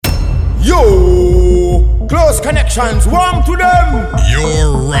Yo, close connections, warm to them.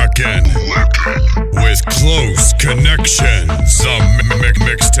 You're rockin' with Close Connections, the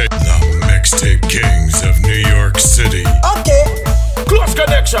mixtape kings of New York City. Okay, close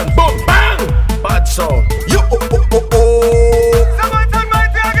connection, boom, bang, bad sound. Yo, Someone turn my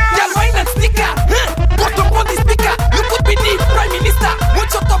thing again. Girl, why not sticker? Got up on the speaker. You could be the Prime Minister. One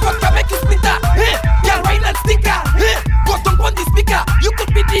shot of vodka make you splinter. Girl, why not sticker? Got up on the speaker. You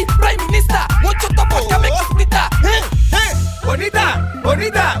could be the Prime Minister. One shot of vodka make you splinter. Hey, bonita,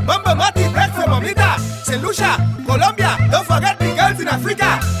 Mamba Mati, break for mamita. St. Lucia, Colombia, don't forget the girls in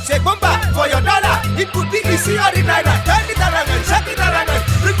Africa. Shake bomba for your dollar. It could be easy or the night. Turn it around and shake it around.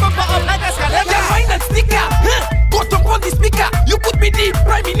 Bring bomba up like escalator. Girl, why not sticker? Got up on the speaker. You could be the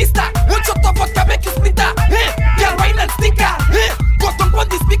Prime Minister. One shot of vodka make you splinter. Girl, why not sticker? Got up on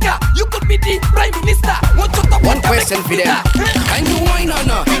the speaker. You could be the Prime Minister. One shot of vodka make you splinter. Can you wine or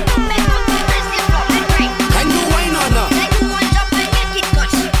not? Can you wine or not?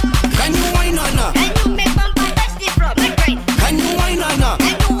 Can you wine or not? Can you wine or not?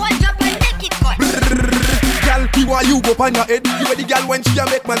 Girl, why you go on your head? You were the girl when she a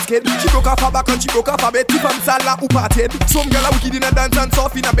make man scared. She broke off her back and she broke off her bed. If I'm Salah who parted. Some girl are wicked in a dance and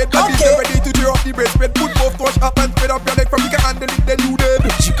soft in a bed. But if you're ready to tear off the breastplate, put both touch up and spread up your leg from you can handle it, then you dead.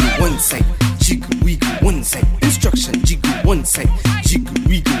 Jiggle one side, jiggle wiggle one side. Instruction, jiggle one side, jiggle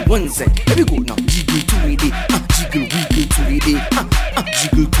wiggle one side. Here we go now, jiggle to it, jiggle wiggle to it,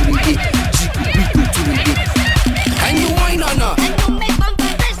 jiggle to it, jiggle wiggle to it. Can you wine or not?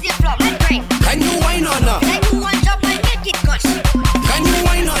 Can you wine or not? Can you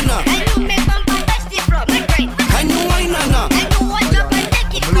wine or not? Can you wine or not?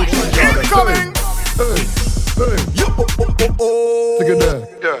 Coming. hey, yo, stick it there.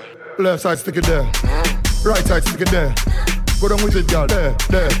 Yeah. Left side, stick it there. Right side, stick it there. Go down with it, girl. There.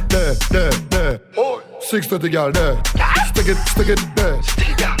 630, girl. There. Stick it there.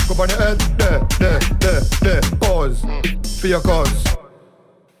 Go on your head. There. Pause. For your cause.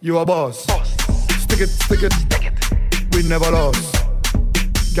 You a boss. Stick it. We never lost.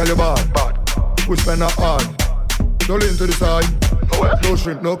 Girl, you bad. We spend our hard. Don't lean to the side. No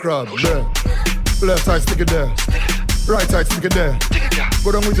shrimp, no crab. There. Left side, stick it there. Right side, stick it there.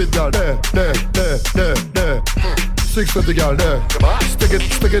 Go down with it, girl. There. 630, girl. There. Stick it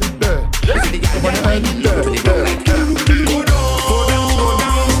there. Come on your head. There. Go down.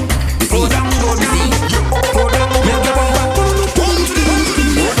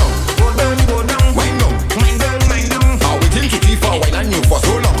 For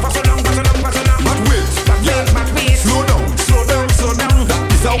so long. But wait, slow down.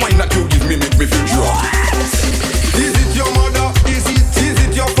 That is a wine that you give me, make me feel drunk. Is it your mother? Is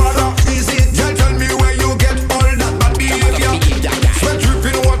it your father? Is it? Girl, tell me where you get all that bad behavior. Sweat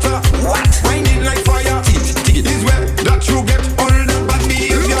dripping water. What? Whining like fire. Is where that you get all that bad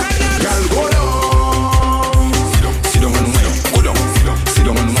behavior. Girl, go down. Sit down and wine. Go down. Sit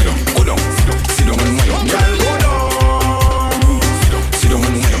down and wine. Go down. Sit down and wine. Girl, go down.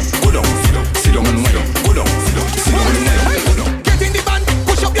 Get in the band,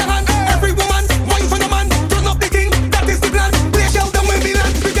 push up your hand. Every woman, wine for the man. Turn up the king, that is the plan. Play girl them when we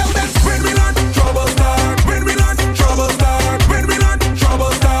land, we girl them. When we land, trouble start. When we land, trouble start. When we land,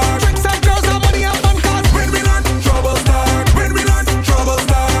 trouble start. Tricks and girls and money and fun cars. When we land, trouble start. When we land, trouble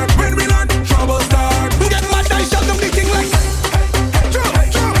start. When we land, trouble start. We get mad and shout them the king like.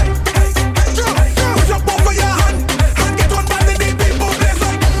 Push up over your hand and get on by the people place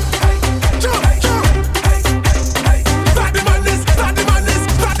like.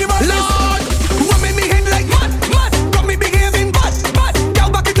 Lord, what made me hate like mad? Got me behaving bad. Girl,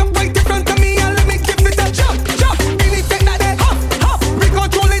 back it up right in front of me and let me give it a chop. Really take that there, hop. We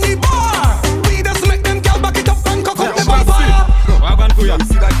controlling the bar. We just make them girl back it up and cock up the bar. You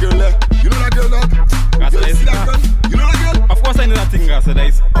see that girl there? You know that girl there? You see that girl? You know that girl? Of course I know that thing, guys. So that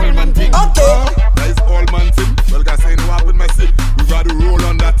is all man thing. Okay. That is all man thing. Well, guys, I know what happened, Messi. We got to roll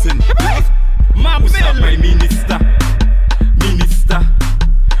on that thing. Man, who's up my minister,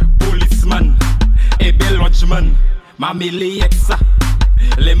 policeman, ebe lodgeman, ma mele exa,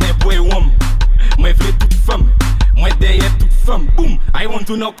 le me boy wom, me vle toute femme, me deye toute femme, boom, I want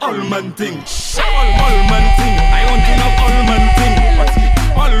to knock all man thing, all man thing, I want to knock all man thing,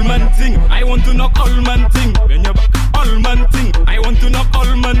 all man thing, I want to knock all man thing, all man thing, I want to knock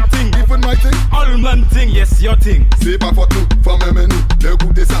all man thing, Even my thing. all man thing, yes your thing. C'est pas faute nous, femme aime nous. Le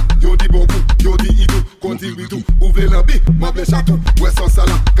goût de ça, yo dit bon goût, yo dit hidou, continue tout. Ouvrez la bille, ma blé chatou. Ouais sans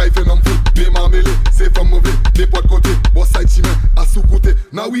salam, kay fait l'homme fou. Bé ma mêlé, c'est femme mauvais. Des poids de côté, boss side chimé, à sous côté.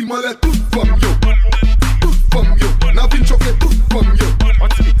 Na oui, malais, toute femme yo. Toute femme yo. Na vin choqué, toute femme yo.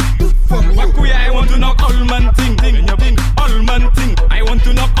 Toute femme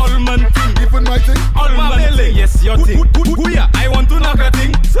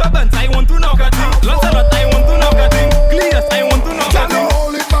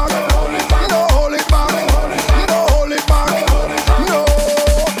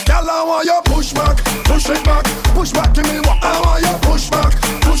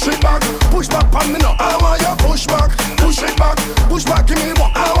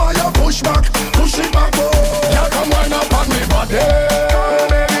push back, oh. Girl, come wind up on me body,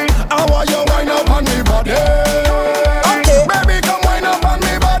 baby. I want you wind up on me body. Okay, baby, come wind up on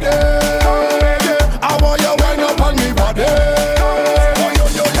me body. I want you wind up on me body.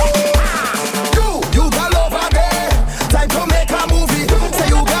 You got over there. Time to make a movie. Say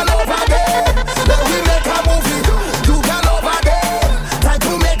you got over there. Let me make a movie. You got over there. Time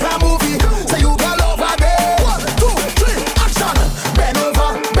to make a movie. Say you got over there. 1, 2, 3, action. Bend over,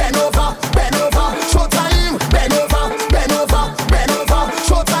 bend over, bend over. Showtime. Bend over, bend over, bend over.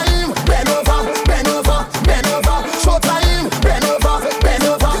 Showtime. Bend over, bend over, bend over. Showtime. Bend over, bend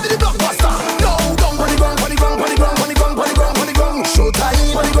over. Give me the blockbuster. No, don't put the ground, put the ground, put the ground, put the ground, put the ground, put the ground.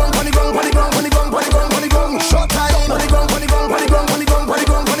 Showtime. Put the ground, put the ground, put the ground, put the ground, put the ground, put the ground. Showtime. Put the ground, put the ground, put the ground, put the ground, put the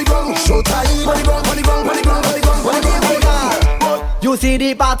ground, put the ground. Showtime. Put the ground, put the ground, put the ground, put the ground, put the ground, put the ground. You see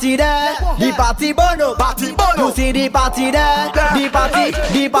the party there, the party burn up. You see the party there, the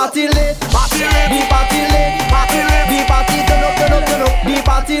party lit, the party lit, the party turn up, turn up, turn up, the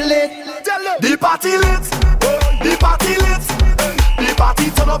party lit, The party lit, the party lit, the party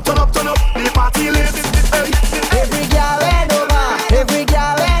turn up, turn up, turn up, the party lit. every girl head over, every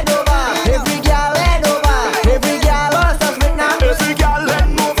girl head over, every girl head over, every girl wants us right now. Every girl head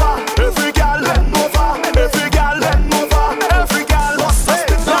over, every girl head over, every girl head over, every girl wants us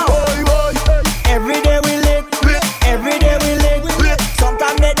now. Boy, Every day we lit, every day we lit.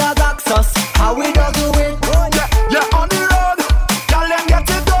 Sometimes they does ask us how we don't do it. yeah, on the road, girl them get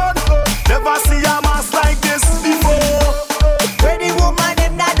it done. Never see a mass like this before. Where the woman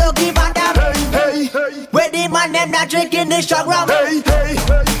them not don't give a damn. Hey, hey, Where the man them not drinking the Instagram. hey, hey.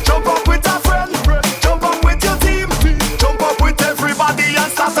 Jump up with a friend, jump up with your team, jump up with everybody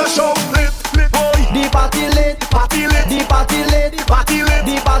and start a show. Lit, boy. The party lit, Party lit, the party lit, party lit,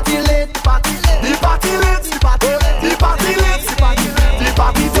 the party lit, party lit. the party lit, the party lit, the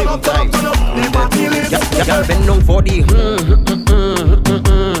party turn up, turn up, turn up, the party lit. Y'all been known for the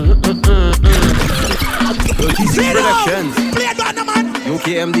Productions,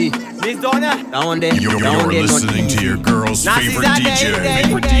 UKMD. Miss Donna, down there, You're down there, listening to your girl's Nah, favorite she's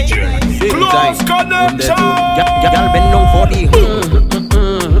DJ. Close connection. Y'all been known for the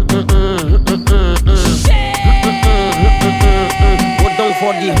Go down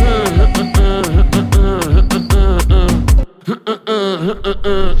for the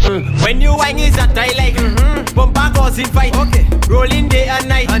When you whine is that I like Bumper goes in fight. Okay. Rolling day and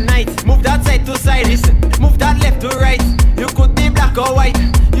night. Move that side to side. Listen. Move that left to right. You could be black or white.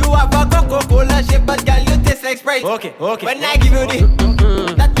 You have a Coca-Cola shape, but girl you taste like Sprite. Okay. When I give you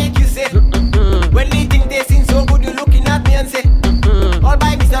the that make you say. When you think they sing so good, you looking at me and say, all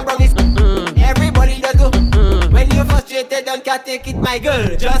by Mr. Promise. Everybody does do. When you're frustrated, don't can't take it, my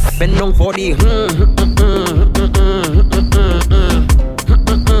girl. Just bend down for the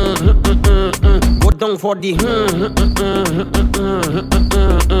Go down for the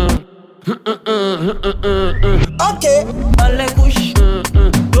Okay. All like push,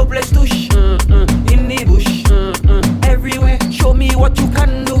 no place touch. In the bush, everywhere. Show me what you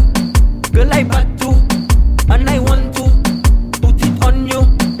can do. Girl, I bad too, and I want to put it on you.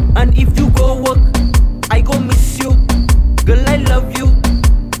 And if you go work, I go miss you. Girl, I love you,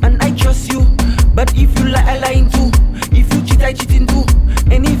 and I trust you. But if you lie, I lying too. If you cheat, I cheating too.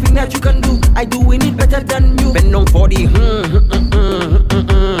 Anything that you can do, I doing it better than you. Bend down for the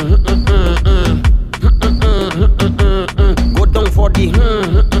Go down for the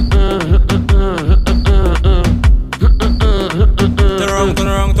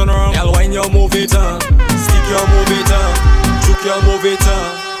Turn around, Y'all wind your move it on. Stick your move it on. Juke your move it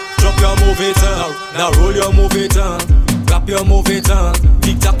on. Drop your move it on. Now roll your move it on. Clap your move it on.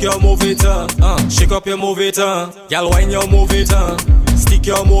 Tic tac your move it on. Shake up your move it on. Y'all wind your move it on. Stick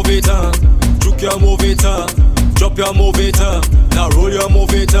your move it on. Juke your move it on. Drop your move it on. Now roll your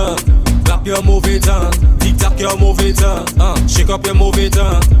move it on. Clap your move it on. Tic tac your move it on. Shake up your move it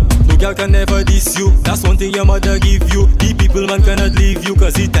on. No girl can never diss you. That's one thing your mother give you. The people man cannot leave you.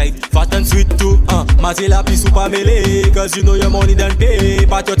 Cause it tight, fat and sweet too. Matila pi super melee. Cause you know your money done pay.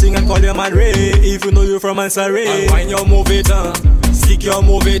 Pat your thing and call your man Ray. If you know you from Ansari. Wind your move it on. Stick your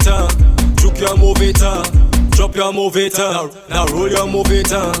move it on. Juke your move it on. Drop your move it on. Now roll your move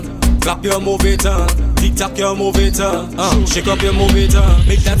it on. Clap your move it on. Tic tac your move it on. Shake up your move it on.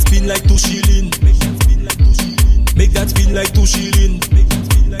 Make that spin like 2 shilling. Make that spin like 2 shilling.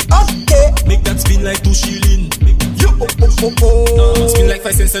 Okay. Make that spin like 2 shilling. Spin like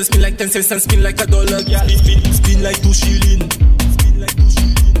 5 cents and spin like 10 cents and spin like $1. Yeah. Spin like 2 shilling.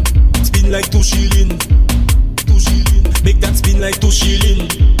 Spin like 2 shilling. 2 shilling. Make that spin like 2 shilling.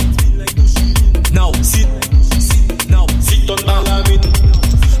 Now sit on Alamin.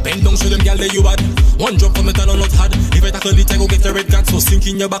 Bend down, show them gal that you bad. One drop from metal on not hard. If I tackle it, I go get a red card. So sink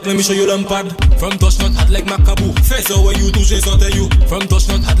in your back, let me show you Lampard. From touch not hard like Macabou. Fais ça where you touche, sans you. From touch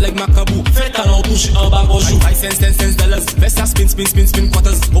not hard like Macabou. Fais talent touche en bas au chou. 5 cents, 10 cents dollars. Fais ça spin, spin, spin, spin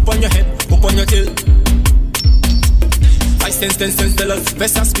quarters. Open your head, open your tail. 5 cents, 10 cents dollars. Fais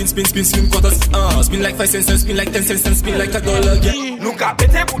ça spin, spin, spin, spin quarters. Spin like 5 cents, spin like 10 cents, spin like $1, yeah. Nou ka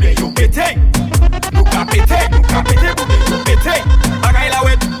pete boude, yo pete. Nou ka pete boude, yo pete. Bagay la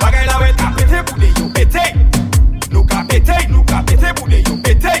wet, ka pete boude, yo pete. Nou ka pete boude, yo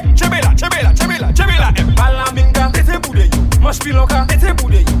pete. Chebela, Balaminga, pete boude, yo. Mash pilonka, pete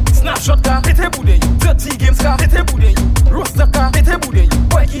boude, yo. Snapshot ka, pete boude, yo. Dirty games ka, pete boude, yo. Roster ka, pete boude, yo.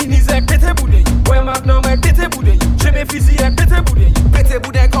 Boy Inizek, pete boude, yo. Boy Magnum, pete boude, yo. Chebe Fiziek, pete boude, yo. Pete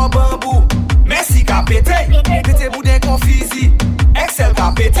boude kon bambou. Messi ka pete. Pete boude kon Fizi. Excel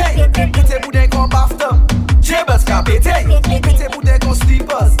ka pete. Pete boude kon Bafton. Jables ka pete. Pete boude kon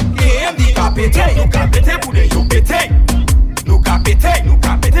Sleepers. KMD ka pete. Nou ka pete boude, yo pete. Nou ka pete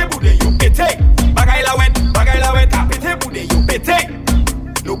boude, yo pete. Bagay la wet, ka pete boude, yo pete.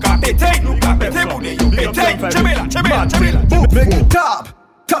 Nou ka pete boude, yo pete. Chebela. Make it top.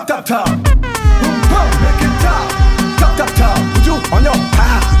 Boom, boom, make it top. Put you on your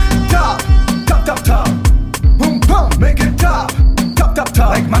back. Top. Boom, boom, make it top.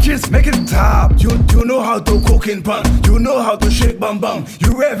 Like matches, make it top. You know how to cook in pan. You know how to shake bum bum.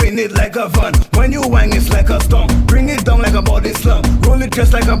 You revving it like a van. When you wang, it's like a storm. Bring it down like a body slam. Roll it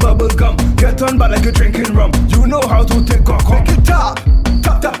just like a bubble gum. Get on bad like you're drinking rum. You know how to take a come. Make it top.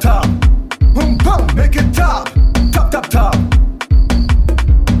 Boom, boom, make it top. Top.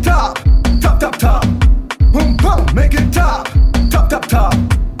 Boom, boom, make it top.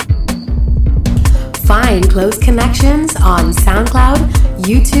 Find Close Connections on SoundCloud,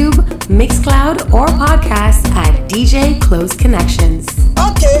 YouTube, Mixcloud, or podcasts at DJ Close Connections.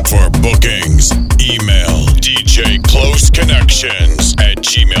 Okay. For bookings, email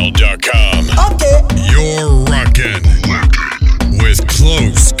djcloseconnections@gmail.com. Okay. You're rockin' with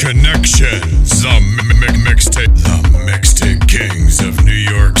Close Connections, the mixtape kings of New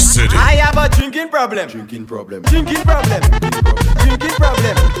York City. I have a drinking problem.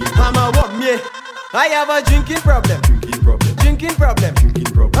 Mama want me. I have a drinking problem. A drinking problem.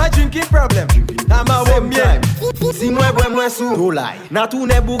 Mama want me. Si moi sou, don't lie. Na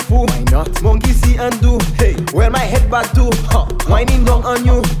tourne book fou. Why not? Monkey see and do. Hey, well my head back too. Whining down on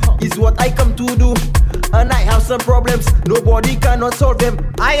you is what I come to do. And I have some problems, nobody cannot solve them.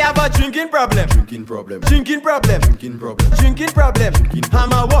 I have a drinking problem.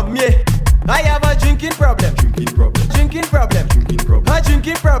 Mama want me. I have a drinking problem. A drinking problem.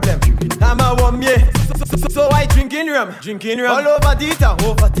 Mama want me. So I drinking rum. All over Tita.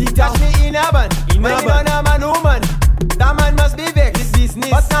 Catch me in a van. When you man a man, woman. That man must be vexed. His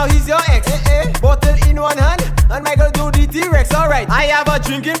business. But now he's your ex. Bottle in one hand, and Michael do the T-Rex. Alright. I have a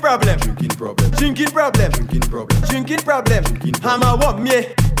drinking problem. Mama want me.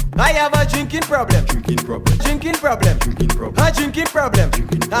 I have a drinking problem. A drinking problem.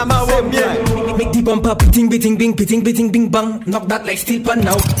 Mama want me. Make the bumper pitting, bing bang. Knock that like steel pan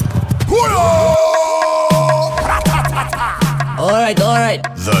now. Alright.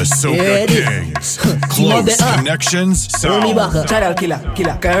 The Soca Kings. Close Connections Sound. Child killer.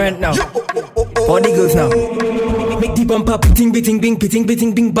 Current now. For the girls now. Make the bumper pitting, bing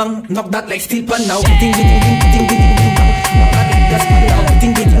bang. Knock that like steel pan now. Pitting, bing bang. Knock that like gas pan now.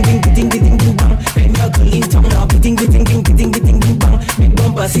 Pitting, bing bang. When you're girl in town now. Pitting, bing bang. Make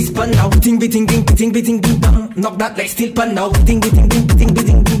bumper 6 pan now. Pitting, bing bang. Knock that like steel pan now. Pitting, bing bang.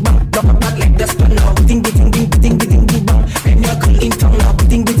 Knock that like gas pan now. Pitting, bing bang. When you're girl in town now.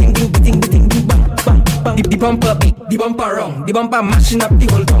 Pitting, bang. The bumper beat, the bumper wrong. The bumper mashing up the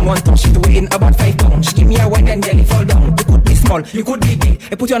whole town. One touch it weighing about 5 pounds. She give me a wine and nearly fall down. You could be small, you could be big.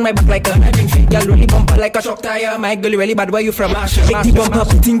 I put you on my back like a driving fit. Girl really bumper like a shock tire. My girl really bad, where you from? Make the bumper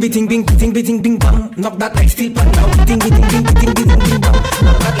pitting, bing bang. Knock that like steel pan now. Pitting, bing bang.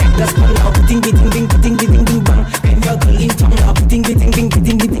 Knock that like gas pan now. Pitting, bing bang. When you're girl in town now. Pitting, bing bang.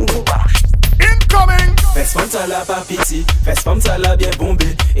 Incoming. Fes pam sa la pa piti, fes pam sa la bien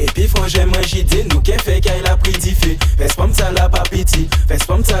bombé. Et puis faut j'aime agiter, nous qu'elle fait qu'elle a pris diffé. Fes pam sa la pa piti, fes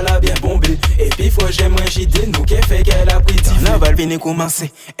pam sa la bien bombé. Et puis faut j'aime agiter, nous qu'elle fait qu'elle a pris diffé. La val vient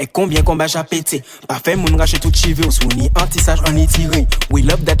commencer, et combien combat j'ai pété. Pas fait moun rache tout chivé, ou souni anti-sage en étiré. We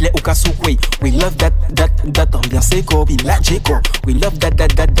love that les oka soukwe, we love that ambiance éco, puis la jéco. We love that.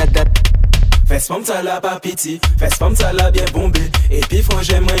 Fes pam ta la pa piti, fes pam ta la bien bombé. Et puis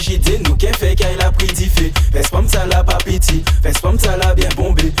frangé moi j'idée, nous qu'elle fait qu'elle a pris diffé. Fes pam ta la pa piti, fes pam ta la bien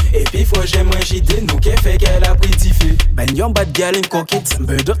bombé. Et puis frangé moi j'idée, nous qu'elle fait qu'elle a pris diffé. Ben young bad girl in coquette,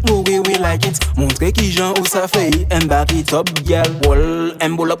 but mourir we like it. Montrer qui gens où ça fait, un barry top girl. Wall,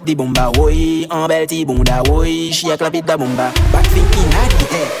 un bol up di bomba, woy, un bel ti bonda, woy, she a clap it da bomba. Back thinking at the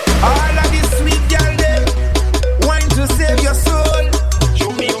head. All of this sweet girl them wine to save your soul.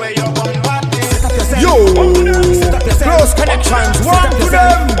 Show me where your bumper is. Yo, Close Connections, one to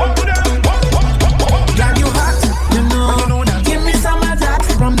them. Girl, you hot, you know that. Give me some of that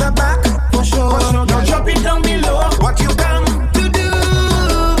from the back, for sure. Don't drop it down below. What you come to do?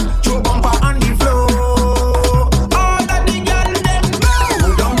 Show bumper on the floor. All of the girl them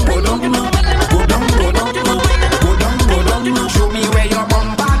go down, go down, go down, go down, go down, go down. Show me where your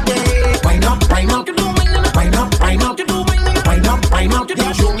bumper is. Wine up, wine up, wine up, wine up, wine up, wine up.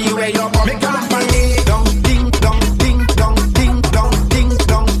 Yeah, show me where your bumper is.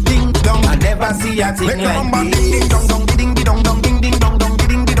 See a thing like this.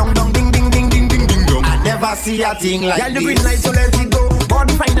 I never see a thing like this. Girl, you green light, so let it go. Born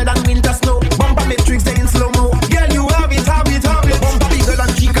finer than winter snow. Bumper matrix in slow-mo. Girl, you have it, have it, have it. Bumper bigger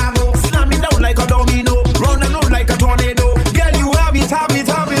than Chicago. Slam it down like a domino. Round and round like a tornado. Girl, you have it, have it,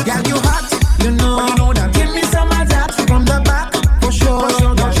 have it. Girl, you hot, you know that. Give me some of that from the back, for sure.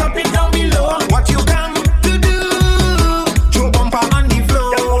 Don't chop it down below. What you come to do? Show bumper on the floor.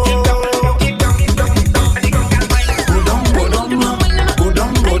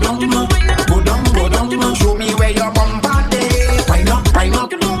 Show me where your bumper is. Wine up, wine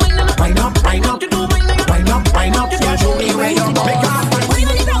up, wine up, wine up, wine up, wine up. Yeah, show me where your bumper is.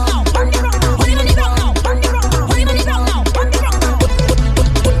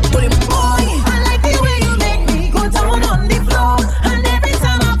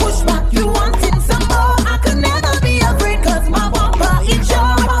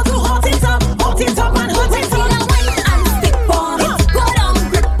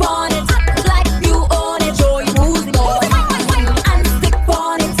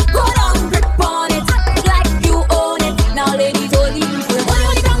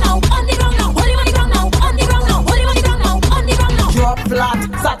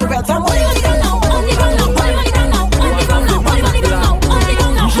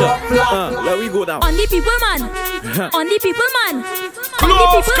 On the people man, on the people man, on the people man,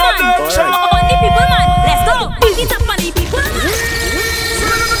 on the people man. Let's go. Back it up on the people man.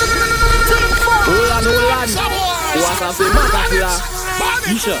 Hold on. What's up, Makakila?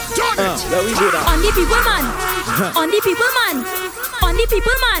 Isha. Let we go down. On the people man, on the people man, on the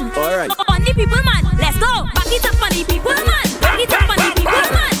people man. All right. On the people man. Let's go. Back it up on the people man. Back it up on the people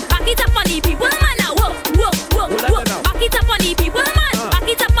man. Back it up on the people man. Now whoa, whoa, whoa, whoa. Back it up on the people man. Back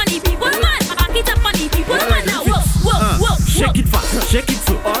it up on the people man. Back it up on the people man. Now whoa, whoa, whoa. Shake it fast, shake it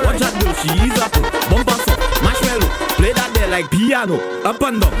slow. Watch that girl, she is up. Bumper so, marshmallow. Play that there like piano. Up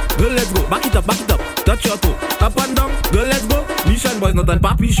and down, girl, let's go. Back it up, touch your toe. Up and down, girl, let's go. Mission boys, not a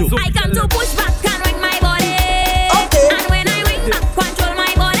papi show. I come to push back and wing my body. Okay. And when I wing back, control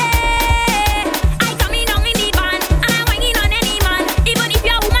my body. I come in down in the band, and I'm winging on any man. Even if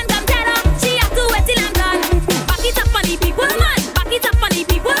your woman come tell her, she have to wait till I'm done. Back it up on the people man. Back it up on the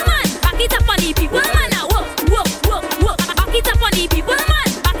people man. Back it up on the people man. Now whoa, whoa, whoa, whoa. Back it up on the people man.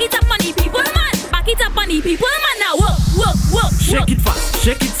 Back it up on the people man. Back it up on the people man. Now whoa, whoa, whoa. Shake it fast,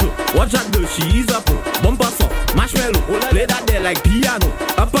 shake it slow. Watch that girl, she is up. Bumper soft, marshmallow. Play that there like piano.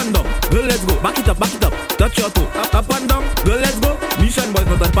 Up and down, girl, let's go. Back it up, touch your toe. Up and down, girl, let's go. Mission boys,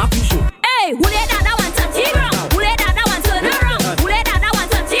 not a papi show. Hey, who let that one touch it wrong? Who let that one turn around? Who let that one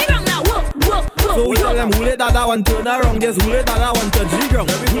touch it wrong? Now whoa, whoa, whoa. So we tell them who let that one turn around. Yes, who let that one touch the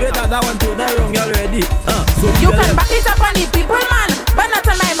ground? Who let that one turn around? You already. So you can back it up on the people man, but not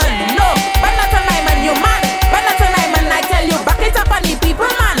on my man. No, but not on my man. You man, but not on my man. I tell you, back it up on the people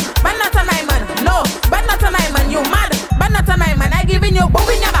man, but not on my man. No, but not on my man. You mad, but not on my man. I giving you boom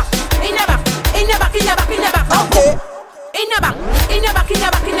in your back, in your back, in your back, in your back, in your back. Okay, in your back, in your back, in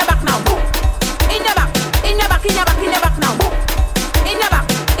your back, in your back now. Boom, in your back, in your back, in your back, in your back now. Boom, in your back,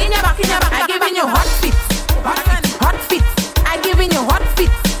 in your back, in your back. I giving you hot feet, hot feet. I giving you hot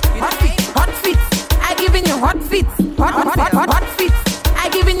feet, hot feet, hot feet. I giving you hot feet, hot feet. I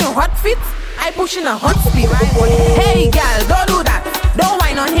giving you hot feet. I pushing a hot speed. Hey girl, don't do that. Don't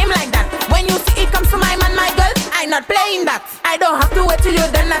whine on him like that. When you see it comes to my man, my girl, I not playing that. I don't have to wait till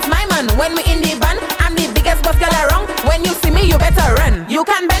you're done. That's my man. When we in the band, I'm the biggest boss girl around. When you see me, you better run. You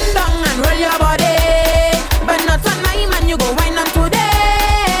can bend down and roll your body, but not on my man. You go whine on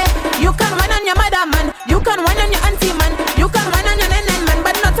today. You can whine on your mother man. You can whine on your auntie man. You can whine on your nene man,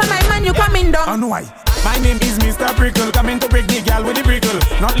 but not on my man. You come in wind down. And why? My name is Mr. Prickle, coming to break the gal with the prickle.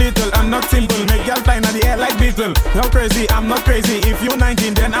 Not little and not simple, make gal fly in the air like beetle. Not crazy, I'm not crazy. If you're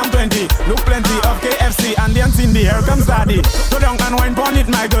 19, then I'm 20. Look plenty of KFC and then Cindy, here comes daddy. Go down and wine pon it,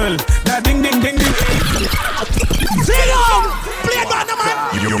 my girl. That ding ding ding ding.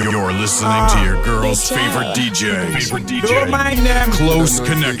 You're listening to your girl's favorite DJ. Don't mind them. Close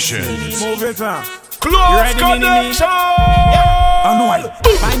Connections. Move it on. Close Connection.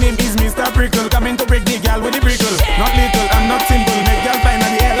 My name is Mr. Prickle, coming to break the gal with the prickle. Not little and not simple, make gal fly in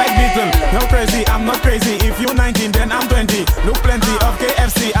the air like beetle. No crazy, I'm not crazy. If you're 19, then I'm 20. Look plenty of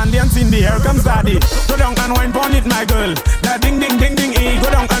KFC and then Cindy, here comes daddy. Go down and wine pon it, my girl. That ding ding ding ding e. Go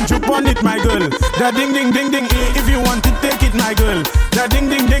down and choke pon it, my girl. That ding ding ding ding e. If you want it, take it, my girl. That ding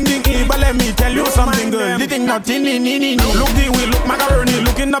ding ding ding e. But let me tell you something, girl. The thing not in. Look the way, look macaroni.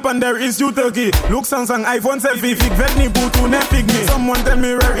 Looking up and there is you turkey. Look Samsung iPhone selfie. Fig vet ni bootu ne fig me. Someone tell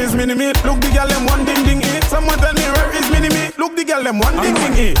me where is mini-me. Look the girl them one ding ding e. Someone tell me where is mini-me. Look the girl them one ding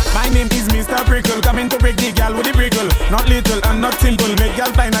ding e. My name is Mr. Prickle, coming to break the gal with the prickle. Not little and not simple, make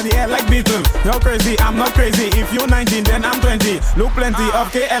gal fly in the air like beetle. You're crazy, I'm not crazy. If you're 19, then I'm 20. Look plenty of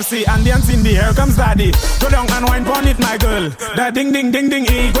KFC and then Cindy, here comes daddy. Go down and wine pon it, my girl. That ding ding ding ding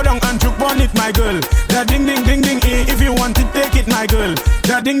e. Go down and choke pon it, my girl. That ding ding ding ding e. If you want it, take it, my girl.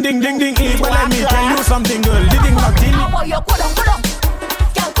 That ding ding ding ding e. But let me tell you something, girl. The thing not in. How you go down, go down.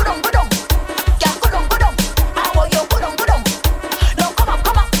 Girl, go down, go down. Girl, go down, go down. How you go down, go down. Now come up,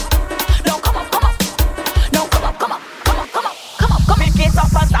 come up. Now come up, come up. Now come up, come up, come up, come up, come up, come up. Pick it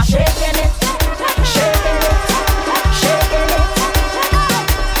up and start shaking it, shaking it, shaking it.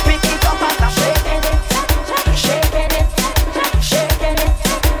 Pick it up and start shaking it, shaking it, shaking it.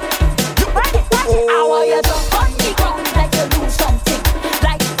 You break it, break it. How you jump on the ground like you lose something,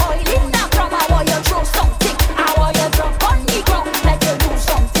 like oil in the drum. How you throw something. How you jump on the ground like you lose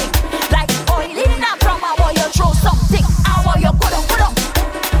something, like oil in the drum. How you throw something. How you go down, go down.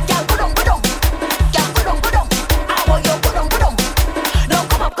 Girl, go down, go down. Girl, go down, go down. How you go down, go down. Now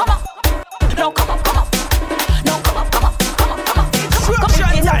come up, come up. Now come up, come up. Now come up, come up, come up, come up.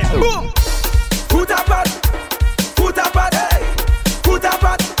 Instruction time. Boom. Foot up, foot up, hey. Foot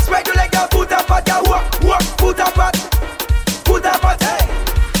up, spread your leg, foot up, girl. Walk, foot up, hey.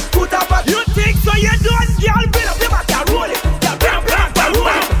 Foot up. You think so? You don't, girl. Bend up your back, girl. Roll it. Girl, bend up your back, girl. Roll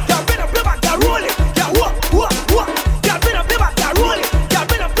it. Girl, bend up your back, girl. Roll it. Girl, walk. Girl, bend up your back, girl. Roll it. Girl,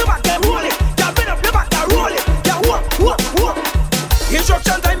 bend up your back, girl. Roll it. Girl, bend up your back, girl. Roll it. Girl, walk.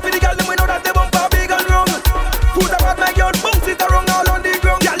 Instruction time for the girl. Them we know that they bump a big and wrong. Foot up, my girl. Bounce it around all on the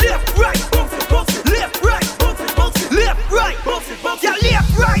ground. Yeah, left, right, bounce it. Left, right, bounce it. Left, right, bounce it. Yeah,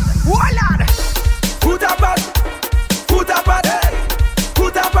 left, right. Wallad. Foot up, hey.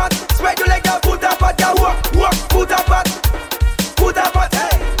 Foot up, spread your leg, foot up, girl. Walk, foot up, hey. Foot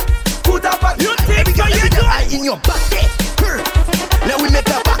up. You think so? You do it in your back there. Let we make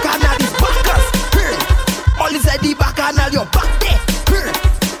a bacchanal these backers. All inside the bacchanal your back there.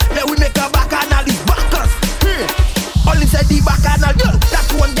 Let we make a bacchanal these backers. All inside the bacchanal, girl. That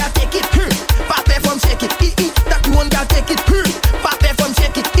one girl take it. Pape from shake it. That one girl take it. Pape from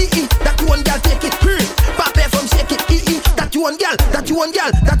shake it. That one girl take it. Pape from shake it. That one girl.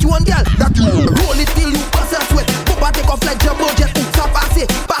 Roll it till you pass a sweat. Papa take off like jumbo jet. Stop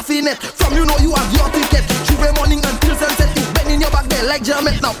passing it. From you know you have your ticket. Juve morning until sunset. You bend in your back there like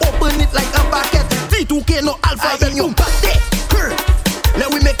Jermet. Now open it like a packet. T2K no alpha then you back there. Let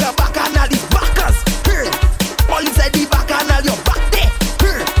we make a bacchanal these backers. All inside the bacchanal your back there.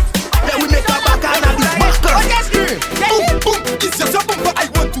 Let we make a bacchanal these backers. Boom. It's just a bumper I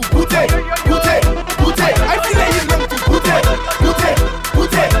want to put it. I feel like you want to put it.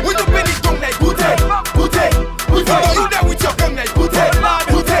 When you bend it down like put it. You there with your gun like put it.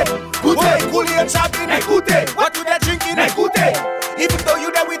 Coolie and shopping like put it. What you there drinking like put it. Even though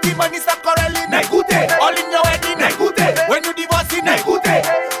you there with him and he's not quarreling like put it. All in your head in like put it. When you divorcing like put it.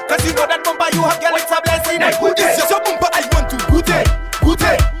 Cause you know that bumper you have girl it's a blessing like put it. It's just a bumper I want to put it.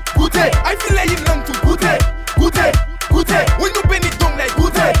 I feel like you want to put it. When you bend it down like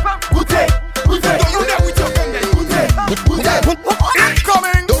put it. Don't you there with your gun like put it. It's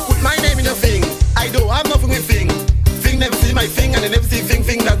coming. Don't put my name in your thing. I don't have nothing with thing. Thing never see my thing and I never see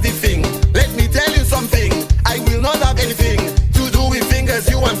thing. That's the thing. Let me tell you something. I will not have anything to do with fingers.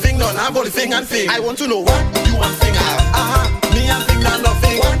 You want thing, don't have only thing and thing. I want to know what you want thing have. Me and thing not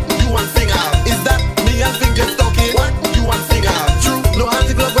nothing. What you want thing have? Is that me and thing just talking? What you want thing have? True, no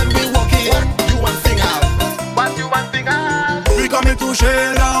hands club when we walking. What you want thing have? What you want thing have? We coming to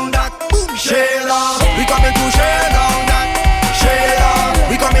share down that. Share down. We coming to share down that. Share down.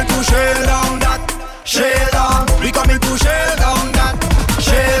 We coming to share down that. Share down. We coming to share down that.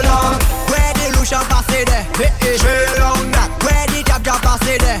 Share down.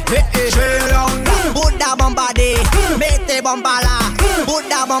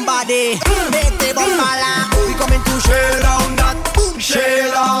 bombardé. Mettez bombala. We coming to shell down that.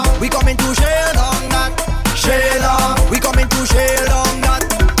 Shell down. We coming to shell down that. Shell down. We coming to shell down that.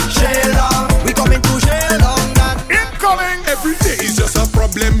 Shell down. We coming to shell down that. Incoming. Every day is just a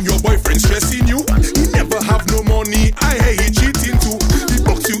problem. Your boyfriend stressing you. He never have no money. I hear he cheating too. He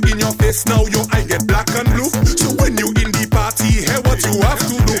box you in your face. Now your eye get black and blue. So when you in the party, hear what you have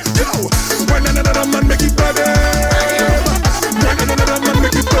to do. Yo, when another man make it for them. When another man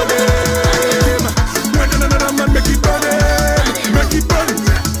make it for them. When another man make it for them. Make it burn,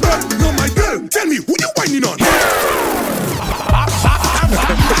 burn. No, my girl, tell me who you whining on.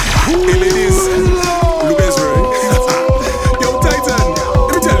 Hey ladies, Louis Ray. Yo Titan,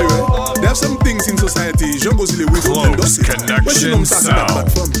 let me tell you, there are some things in society. Close connection sound.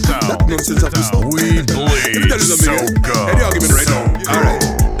 That nonsense of this. We bleed so good. Any argument right now? Alright,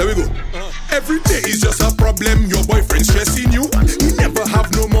 there we go. Every day is just a problem. Your boyfriend stressing you. He never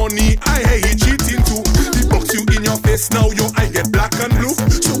have no money. I hear he cheating too. He box you in your face. Now your eye get black and blue.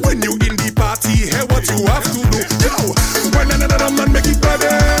 So when you in the party, hear what you have to do. Yo, when another man make it for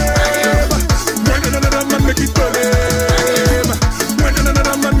them. When another man make it for them. When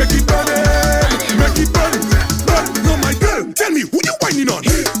another man make it for them. Make it burn, burn. No, my girl, tell me who you whining on.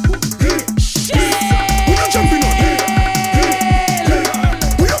 Who you jumping on?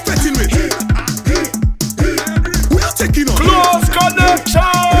 Who you betting with? Who you taking on? Close connection.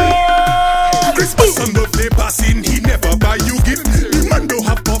 Christmas and birthday passing, he never buy you gift. The man don't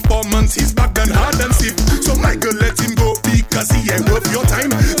have performance, he's back and hard and stiff. So my girl, let him go because he ain't worth your time.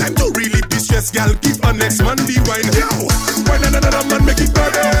 Time to really distress, gal, give a next man the wine. Yo, when another man make it for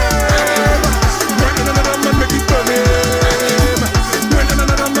them. When another man make it for them. When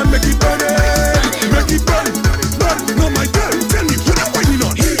another man make it for them. Make it burn, burn. No, my girl, tell me who you whining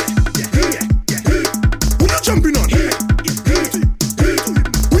on? Who you jumping on? Who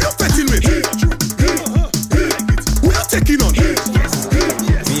you betting with? Who you taking on?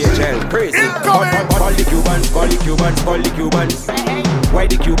 BHL, crazy. Call the Cubans, call the Cubans, call the Cubans. Why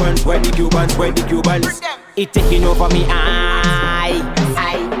the Cubans, why the Cubans, why the Cubans? It taking over me, I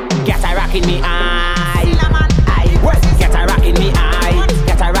get a rock in me, get a rock in me,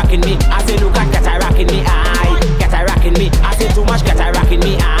 get a rock in me. I say look at get a rock in me, get a rock in me. I say too much, get a rock in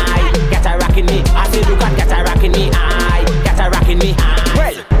me, get a rock in me. I say look at get a rock in me, get a rock in me.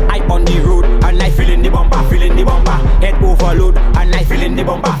 Well, I on the road and I feeling the bumper, feeling the bumper. Head overload and I feeling the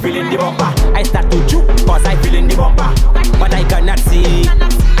bumper, feeling the bumper. I start to juke cause I feeling the bumper, but I cannot see.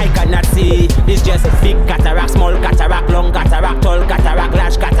 I cannot see. It's just big cataract, small cataract, long cataract, tall cataract,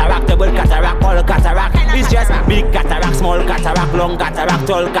 large cataract, double cataract, all cataract. It's just big cataract, small cataract, long cataract,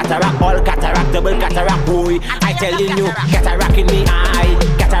 tall cataract, all cataract, double cataract. Boy, I telling you, cataract in me,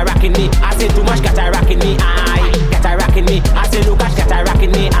 cataract in me. I say too much cataract in me, cataract in me. I say look at cataract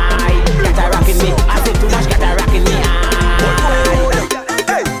in me, cataract in me. I say too much cataract in me,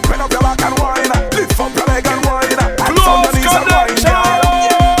 Hey, bend up your back and whine. Lift up your leg and whine. Close connection.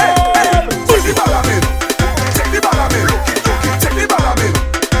 Take the ballad, take the ballad, look it, take the ballad,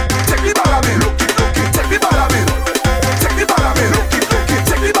 take the ballad, look it, take the ballad, take the ballad, look it,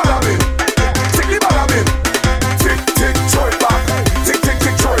 take the ballad, take the ballad, tick tick choy back, tick tick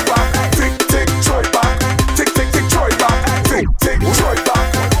tick choy back, tick tick choy back, tick tick tick choy back, tick tick choy back,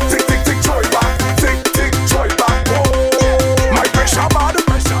 tick tick tick choy back, tick tick choy back. My pressure bad, I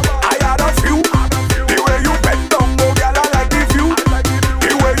had a few. The way you bend down, oh girl, I like the view.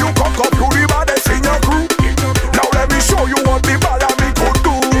 The way you cock up, you the baddest in your crew. Now let me show you what the ballad could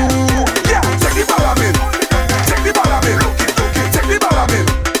do. Yeah, take the ballad, take the ballad, look it, take the ballad,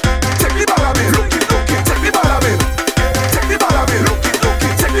 take the ballad, look it, take the ballad, take the ballad, look it,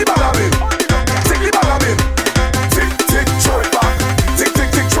 take the ballad, take the ballad. Tick tick choy back, tick tick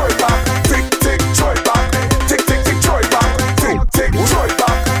tick choy back, tick tick choy back, tick tick tick choy back, tick tick choy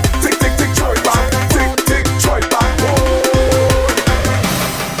back, tick tick tick choy back, tick tick choy back.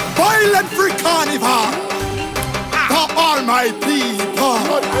 Violent free carnival for all my people.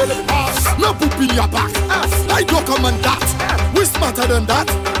 No poop in your back. I document that. We smarter than that.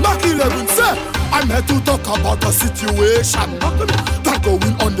 Mark 11 say I'm here to talk about the situation that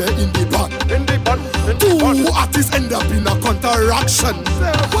going on there in the band. Two artists end up in a counteraction,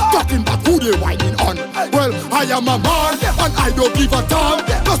 talking about who they whining on. Well, I am a man and I don't give a damn,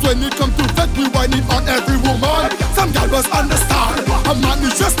 cause when it comes to that we whining on every woman. Some gal must understand, a man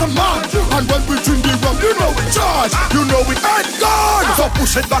is just a man, and when we drink the rum, you know we charge, you know we ain't gone. So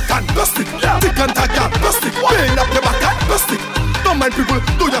push it back and bust it, tick and tag and bust it, bend up your back and bust it. Don't mind people,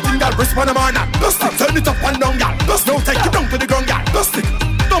 do your thing, gal, respond a man and bust it. Turn it up and down, gal, bust it. Now take it down to the ground, gal, bust it.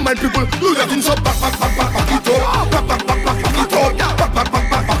 Don't mind people, do your thing, so back, back, back, back, back it up, back, back, back, back, back it up, back, back, back,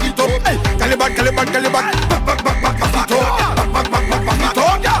 back, girl you bad, girl you bad. Back it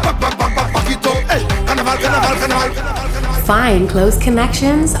up, back it up. Hey, carnival. Find Close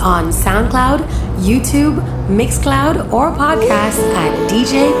Connections on SoundCloud, YouTube, Mixcloud, or podcast at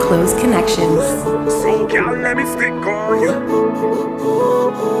DJ Close Connections. So girl, let me stick on you.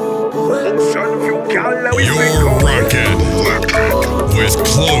 You're rockin' with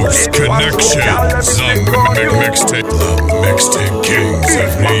Close Connections, the mixtape kings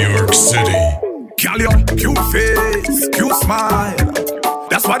of New York City. Girl, your cute face, cute smile.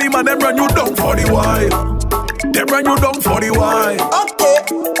 That's why the man them run you down for the while. Them run you down for the while. Okay.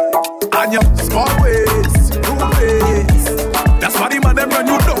 And your small waist, cool waist. That's why the man them run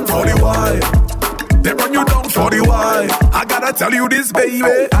you down for the while. Them run you down for the while. I gotta tell you this,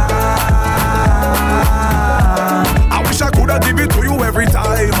 baby. I wish I coulda give it to you every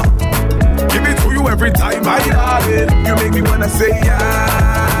time. Give it to you every time, my darling. You make me wanna say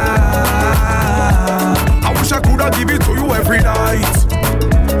yeah. I wish I coulda give it to you every night.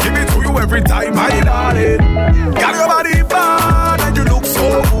 Give it to you every time, my darling. Got your body bad and you look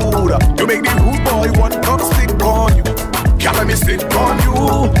so good. You make the rude boy want come stick on you. Can't let me stick on you.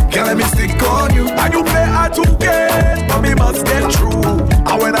 Can't let me stick on you. And you play hard to get, but me must get through.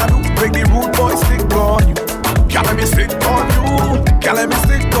 And when I do, make the rude boy stick on you. Can't let me stick on you. Can't let me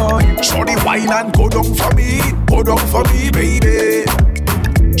stick on you. Shorty wine and go down for me. Go down for me, baby.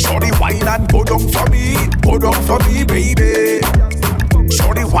 Shorty wine and go down for me. Go down for me, baby.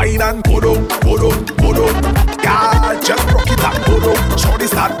 Shorty wine and go down. Yeah, just rock it and go down. Shorty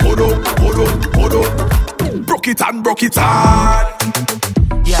start go down. Broke it and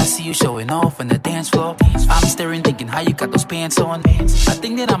Yeah, I see you showing off on the dance floor. I'm staring thinking how you got those pants on. I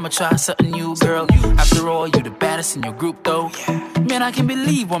think that I'ma try something new, girl. After all, you the baddest in your group though. Man, I can't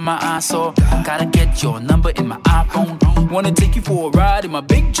believe what my eyes saw. Gotta get your number in my iPhone. Wanna take you for a ride in my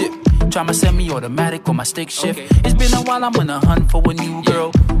big Jeep. Tryna send me automatic on my stick shift. It's been a while, I'm on a hunt for a new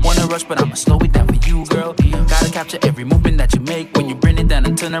girl. Wanna rush, but I'ma slow it down for you, girl. Gotta capture every movement that you make. When you bring it down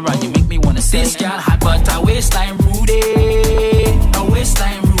and turn around, you make me wanna say, this girl hot, but her waistline rude. Her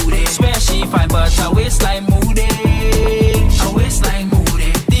waistline rude. Swear she fine, but her waistline moody. Her waistline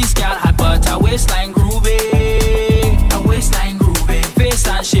moody. This girl hot, but her waistline groovy. Her waistline groovy. Face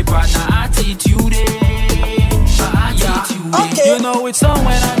and shape, but her attitude. Okay. You know it's on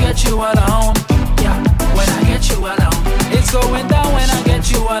when I get you alone. Yeah, when I get you alone. It's going down when I get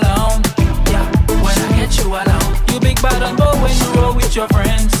you alone. Yeah, when I get you alone. You big bad and bold when you roll with your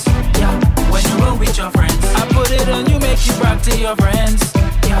friends. Yeah, when you roll with your friends. I put it on you, make you brag to your friends.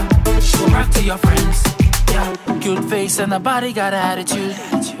 Yeah, go brag to your friends. Yeah, cute face and her body got attitude.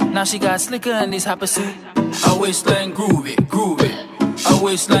 Now she got slicker in this hot pursuit. Her waistline groovy. Her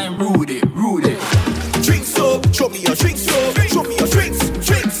waistline rude. Drinks up, show me your drinks up. Show me your drinks.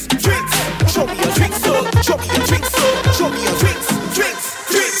 Show me your drinks up. Show me your drinks up. Show me your drinks.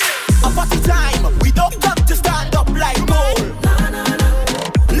 A party time, we don't come to stand up like gold.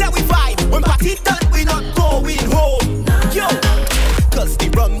 Let we vibe, when party done, we not going home. Yo, cause the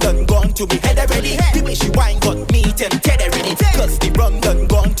rum done gone to me head already. The way she wine got me tempted already. Cause the rum done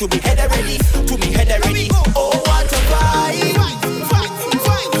gone to me head already. Oh, what a vibe.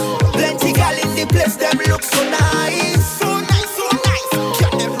 Plenty gal in the place, them look so nice.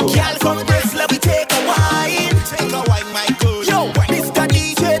 Gal from Bristol, we take a wine. My girl. Yo, Mr.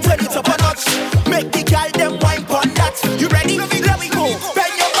 DJ, turn it up a notch. Make the gal them wine pon that. You ready? Let me go.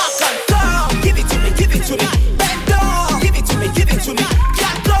 Bend your back and come. Give it to me. Bend down. Give it to me.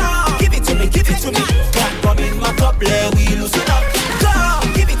 Gal, come. Give it to me. Gal, come in my cup, let we loosen up.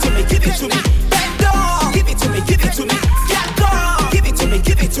 Come. Give it to me. Bend down. Give it to me. Gal, come. Give it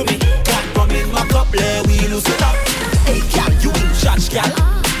to me. Gal, come in my cup, let we loosen up. Hey, gal, you in charge, gal.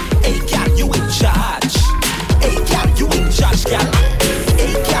 Hey, gal, you in charge. Hey, gal, you in charge, gal.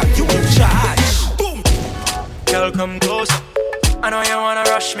 Hey, gal, you in charge. Boom. Girl, come closer. I know you wanna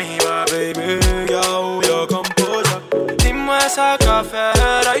rush me, but baby, yo, your composure. Dis-moi ça qu'a fait,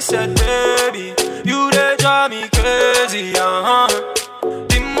 I said, baby, you dey drive me crazy,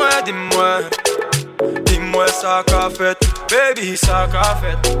 Dis-moi ça qu'a fait, baby, ça qu'a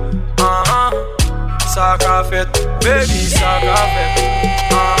fait, ça qu'a fait, baby, ça qu'a fait,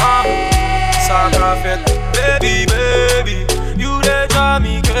 ça qu'a fait, baby, you dey drive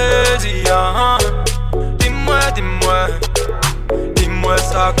me crazy, Dis-moi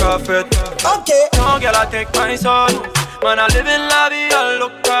ça qu'a fait. Okay. No girl, I take my soul. Man, I live in la vie, I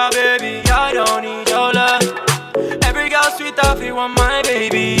look up, baby. I don't need your love. Every girl sweet, I feel want my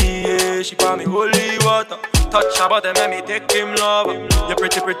baby. Yeah, she call me holy water. Touch her body, make me take him love. You're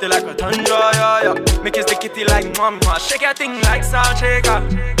pretty like a tundra, yeah. Make you stick it like mama. Shake your thing like salt shaker.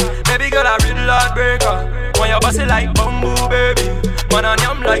 Baby girl, I real heart breaker. When you bust it like bamboo, baby. Man, I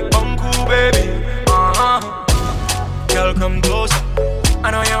am like bamboo, baby. Girl, come closer.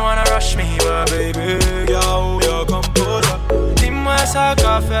 I know you wanna rush me, but baby, yo, you come closer. Dis-moi ça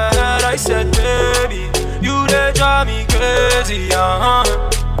qu'a fait, I said, baby, you they drive me crazy,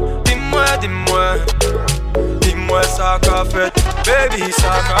 Dis-moi, dis-moi, dis-moi ça qu'a fait, baby,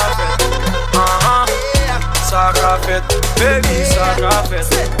 ça qu'a fait, ça qu'a fait, baby, ça qu'a fait,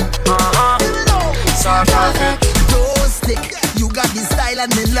 ça qu'a fait. Don't stick, you got the style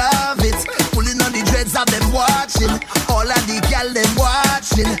and me love it. Pulling on the dreads of them watching, all of the gal them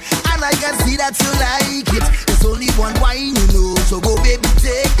watching, and I can see that you like it. There's only one wine, you know, so go baby,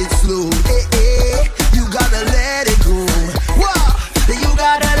 take it slow. Hey, hey, you gotta let it go. Whoa, you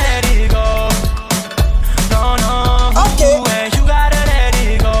gotta let it go. No, no, okay. You gotta let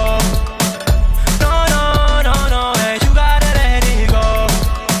it go. No, no, no, no, you gotta let it go.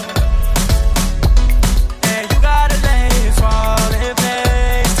 And you gotta let it fall in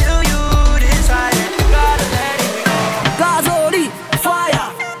place till you decide it. You gotta let it go. Gasoline, fire.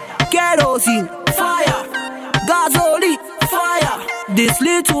 Kerosene, fire. Gasoline, fire. This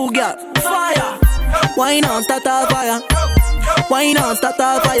little girl, fire. Why not start a fire? Why not start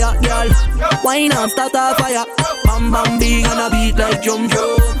a fire, girl? Why not start a fire? Bam bam big and a beat like drum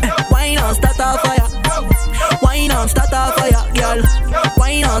drum. Why not start a fire? Why not start a fire, girl?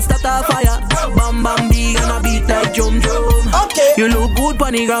 Why not start a fire? Bam bam big and a beat like drum drum. Okay. You look good,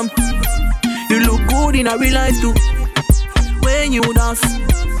 panigram. You look good in a real life too. When you dance,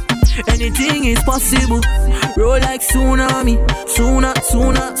 anything is possible. Roll like tsunami,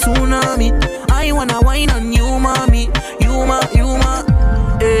 tsunami. I wanna wine on you, mommy. You ma.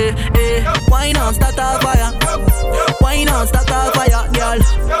 Why not start a fire? Why not start a fire, girl?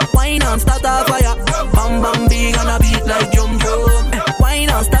 Why not start a fire? Bam bam big and a beat like drum drum. Why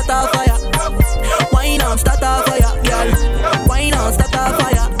not start a fire? Why not start a fire, girl? Why not start a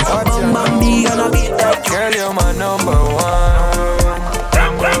fire? Bam bam big and a beat like drum. Girl, you're my number one.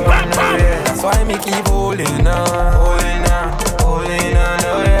 That's why me keep holding on, oh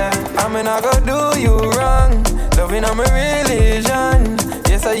yeah. I mean I go do you wrong, loving on my religion.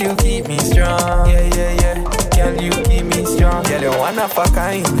 Yes, so you keep me strong, yeah. Girl, you keep me strong. Girl, you one of a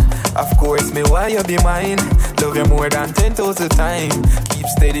kind. Of course, me why you be mine. Love you more than 10,000 times. Keep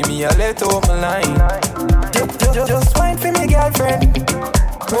steady me, I let out my line. Just wine for me, girlfriend.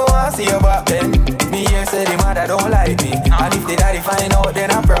 No one see you back then. Me here say the mother don't like me, and if the daddy find out,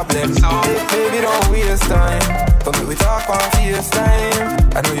 then a problem. So baby, don't waste time. Come here, we talk on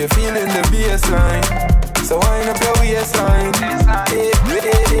FaceTime. I know you're feeling the baseline, so wind up your waistline. Hey,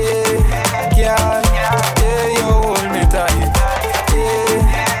 girl, yeah, you hold me tight. Hey,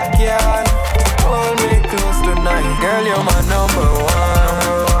 girl, hold me close tonight. Girl, you're my number one,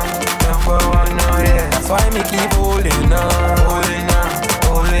 oh yeah. That's why me keep holding on, oh yeah.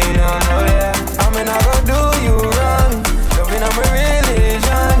 I mean I go do you wrong, loving on my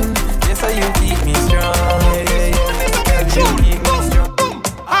religion. Yes, so you keep me strong, yeah. You keep me strong.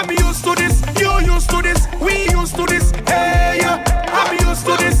 I'm used to this, you used to this, we used to this, hey yeah. I'm used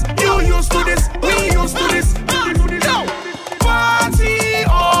to this, you used to this, we used to this. Party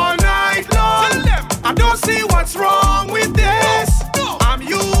all night long. I don't see what's wrong with this. I'm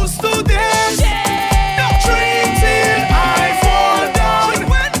used to this. Drink till I fall down.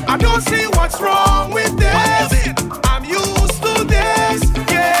 I don't see what's wrong with this. I'm used to this,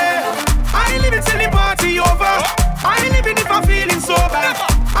 yeah. I ain't living till the party over. I ain't living if I'm feeling sober.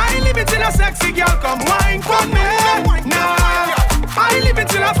 I ain't living till a sexy girl come wine for me. Nah, I ain't living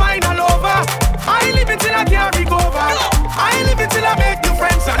till I find a lover. I ain't living till I can't recover. I ain't living till I make new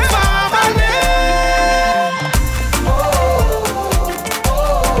friends and family.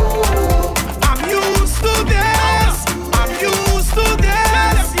 I'm used to this. I'm used to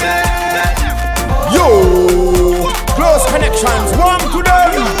this, yeah. Yo, close connections, warm to them.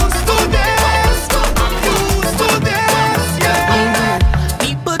 I'm used to this. I'm used to this, yeah.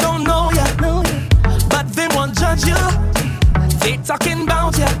 People don't know ya, but they won't judge you. They talking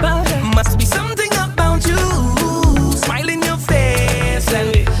about ya, must be something about you. Smile in your face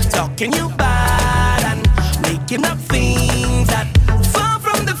and talking you bad and making up things that far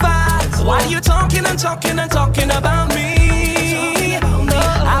from the facts. Why you talking about me?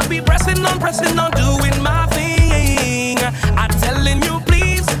 I'll be pressing on, doing my thing. I'm telling you,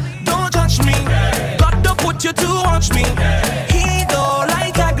 please don't judge me. God don't put you to watch me. He don't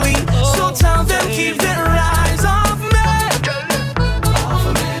like ugly, so tell them keep their eyes off me.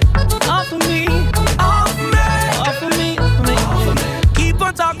 Off me. Keep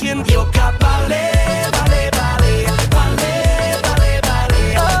on talking, yo, vale.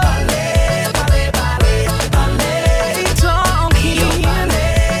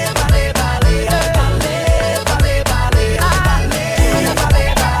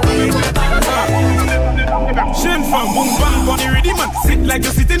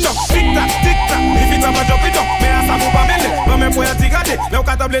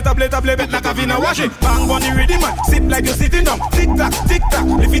 table, bet like a vina wash it. Bang on the rhythm man, sit like you sitting down. Tic tac,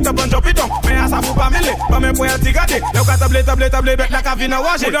 lift it up and drop it down. Me ass a fupa mele, but me boy a tigade. Now got table, bet like a vina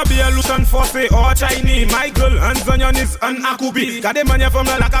wash it. Could be a Luton Force or Chinese. Michael, hands on your knees and akubi. Got the man from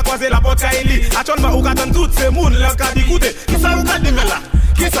la laka kwaze la pot Kylie. A chon ma uka tan tout se moun laka di koute. Kisa uka di mela,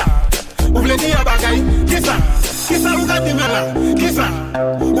 kisa. Ouvle di a bagay, kisa. Kisa uka di mela, kisa.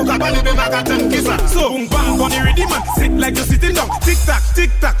 Uka bali be bagatan, kisa. So, boom bang on the rhythm man, sit like you sitting down. Tic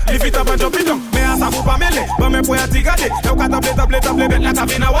tac, lift it up and drop it down. Me ass a fupa mele, but me boy a tigade. Now got table, bet like a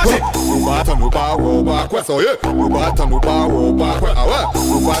vina wash it. Ubata nuba woba kwe so ye. Ubata nuba woba kwe awe.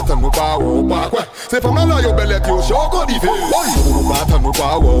 Ubata nuba woba kwe. Se fam la yo belet yo show go di fe. Ubata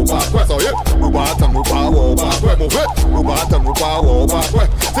nuba woba kwe so ye. Ubata nuba woba kwe move. Ubata nuba woba kwe.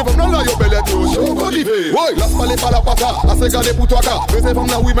 Se fam la yo belet yo show go di fe. Oi, las pale pa la pata. Ase gade pour toi ka. Mais se fam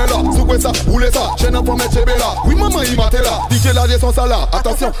la oui mais là. Sous ça, roule ça. Chaîne en forme chebe là. Oui maman il mate là. DJ la son ça là.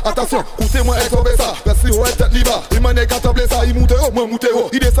 Attention, écoutez-moi exobe ça. Merci ouais tête liba. Il m'a né table ça, il monte haut, moi monte haut.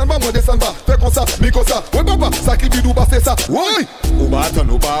 Il descend pas, moi descend pas. Fais comme ça, mi comme ça. Ouais papa, ça qui bidou passe ça. Ouais. Ubata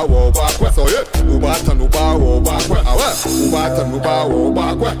nuba woba kwe so ye. Ubata nuba woba kwe awe. Ubata nuba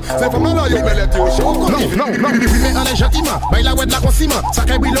woba kwe. C'est femme là yo belet yo show. Non. Oui mais allez gentiment. Baila ouais de la consima. Ça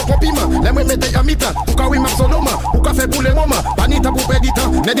caille le compiment. Les moi mettez à mi-temps. Pourquoi oui m'absoloma. Pourquoi fait pour les moments. Panita pour perdre du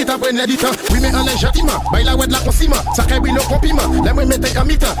temps. N'edita pour n'edita. Oui mais allez gentiment. Baila ouais de la consima. Ça caille le compiment. Les moi mettez à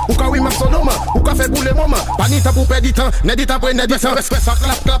mi-temps. Pourquoi oui m'absoloma. Pourquoi fait pour les moments. Panita pour perdre du temps. N'edita pour n'edita. Respect ça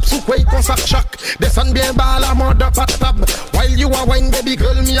clap sous quoi il consacre chaque. Descend bien bas la mode pas tab. While you are wine baby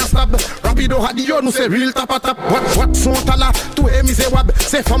girl me a stab. Rapido hadio nous c'est real tap tap. What son tala tout est misérable.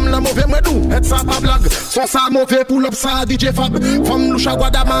 C'est femme la mauvais moi dou. Et ça pas blague. Son ça mauvais pull up ça DJ Fab. Femme loucha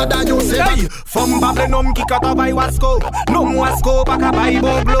guadama dayo c'est bag. Femme bable nom qui kata bay wasko. Nom wasko pa ka bay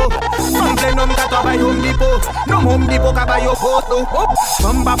boblo. Femme ble nom kata bay Home Depot. Nom Home Depot ka bay yo photo.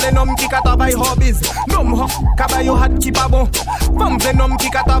 Femme bable nom qui kata bay hobbies. Nom ho ka bay yo hat qui pas bon. Femme ble nom qui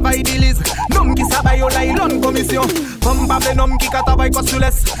kata bay deals. Nom qui sa bay yo laylon commission. Femme bable nom qui kata bay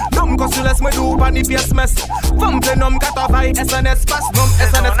kosules. Nom kosules moi do pa ni pièce mess. Femme ble nom kata bay SNS pass. Nom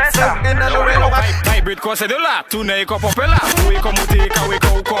SNS en dans le rélo. Hybrid quoi c'est de là. Tout n'est qu'au popé là. Oui comme mouté kawe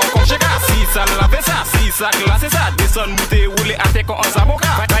comme cheka. Si ça la fait ça. Si ça classe ça. Descend mouté roulé à tes con en zaboka.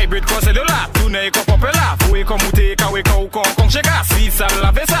 Hybrid quoi c'est de là. Tout n'est qu'au popé là. Oui comme mouté kawe comme cheka. Si ça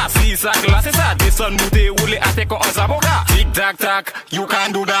la fait ça. Si ça classe ça. Descend mouté roulé à tes con en zaboka. Tic tac tac. You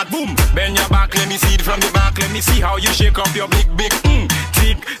can do that boom. Bend your back, let me see it from the back. Let me see how you shake up your big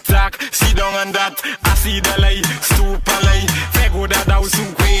Tic tac, sit down on that. Acide alay, stoop alay. Fais go dada ou sou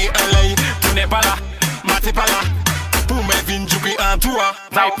kwe alay. Tu n'es pas là, mate pas là. Pour me vin jupi en toi.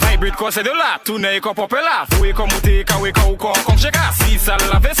 Hybrid quoi c'est de là. Tu n'es qu'au popé là. Foué comme mouté, kawe comme cheka. Si ça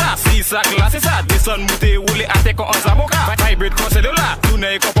la fait ça, si ça classe ça. Descend mouté, roulé à tes con en zaboka. Hybrid quoi c'est de là. Tu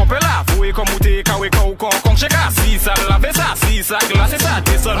n'es qu'au popé là. Foué comme mouté, kawe comme cheka. Si ça la fait ça, si ça classe ça.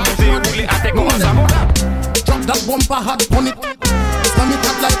 Descend mouté, roulé à tes con en zaboka. Drop that bumper hard on it. Slam it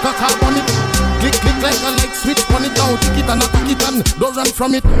up like a car on it. Click like a light switch on it now. Tick it and attack it and don't run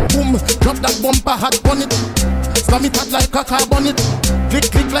from it. Boom, drop that bumper hard on it. Slam it up like a car on it.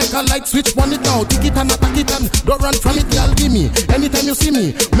 Click like a light switch on it now. Tick it and attack it and don't run from it. Y'all give me anytime you see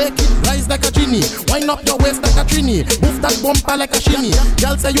me. Make it rise like a genie. Wind up your waist like a trini. Move that bumper like a shimmy.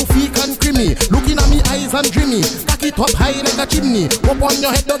 Y'all say you fake and creamy. Looking at me eyes and dreamy. Cock it up high like a chimney. Up on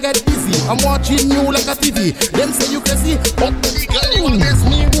your head don't get busy. I'm watching you like a TV. Them say you crazy, but the girl you against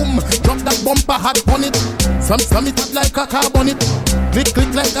me. Boom, drop that bumper hard on it. Slam it up like a car on it. Click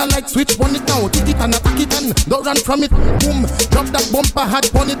like a light switch on it now. Tick it and attack it and don't run from it. Boom, drop that bumper hard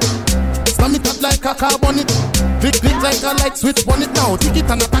on it. Slam it up like a car on it. Click like a light switch on it now. Tick it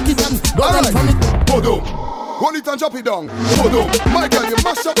and attack it and don't run from it. Bodo, hold it and drop it down. Bodo, my girl you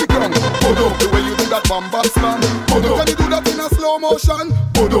mash up the ground. Bodo, the way you do that bam bam slam. Bodo, can you do that in a slow motion?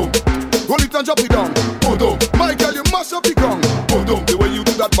 Bodo, hold it and drop it down. Bodo, my girl you mash up the ground. Bodo, the way you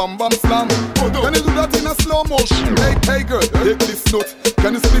do that bam bam slam. Bodo, can you do that in a slow motion? Hey girl, take this note.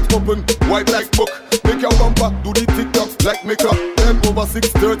 Can you split open, white like book? Make your bumper do the tick-tock like makeup. 10 over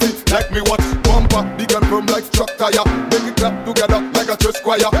 6:30 like me watch. Bumper big and firm like truck tire. Make it clap together like a church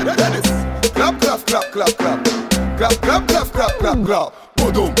choir. Dennis, clap clap clap clap clap. Clap clap clap clap clap clap.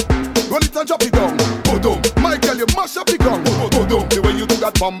 Bodo, roll it and drop it down. Bodo, my girl you mash up the ground. Bodo, the way you do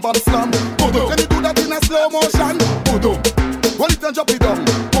that bam bam slam. Bodo, can you do that in a slow motion? Bodo, roll it and drop it down.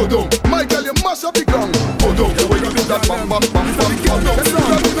 Bodo, my girl you mash up the ground. Bodo, the way you do that bam bam bam bam bam.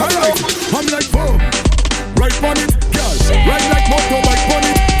 I'm like boom, right on it, girl. Ride like motorbike on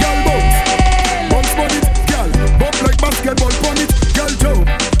it, girl. Bounce on it, girl. Bump like basketball on it, girl.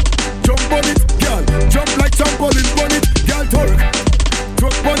 Jump on it, girl. Jump like trampoline on it, girl.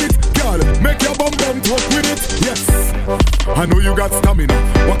 Twerk on I know you got stamina.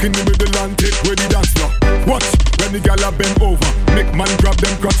 Walk in the middle and take where the dance floor. Watch when the gal a bend over. Make man grab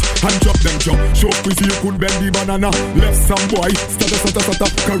them crotch and drop them jaw. Show Chrissy you could bend the banana. Left some boy, stata.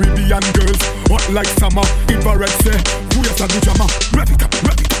 Caribbean girls, hot like summer. Infrared say, who you stand with drama? Rev it up,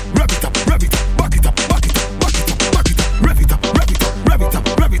 rev it up, rev it up, rev it up. Back it up, back it up, back it up, back it up. Rev it up, rev it up, rev it up,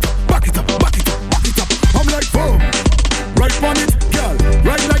 rev it up. Back it up, back it up, back it up. I'm like boom, right on it, gal.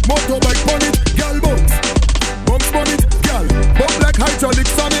 Ride like motorbike on it, gal bounce. Bounce on it, gal. Bump like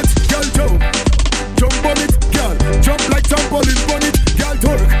hydraulics on it, gal jump. Jump on it, gal. Jump like trampoline on it, gal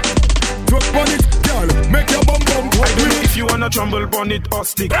twerk. Twerk on it, gal. Make your bum bum. I don't know if you wanna tremble on it or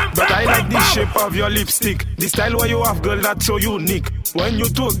stick, but I like the shape of your lipstick. The style where you have, girl, that's so unique. When you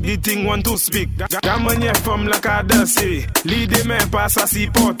talk, the thing want to speak. Gamanye from la cadence, l'idée mais pas à s'y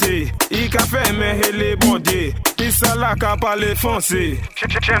porter. I café mais hele bondé. Pisa la capa le foncé. Tu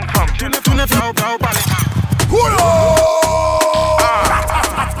ne fais pas parler.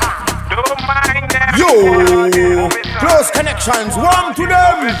 Yo, Close Connections, warm to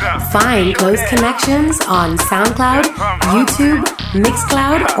them. Find Close Connections on SoundCloud, YouTube,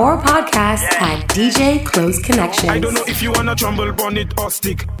 Mixcloud, or podcast at DJ Close Connections. I don't know if you wanna tremble on it or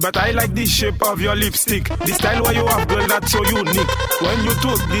stick, but I like the shape of your lipstick. The style where you have, girl, that's so unique. When you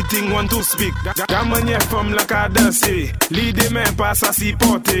talk, the thing want to speak. Gamanye from la cadence, l'idée mais pas à s'y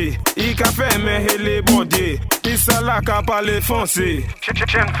porter. I café mais hele bondé. Pisa la capa le foncé. Tu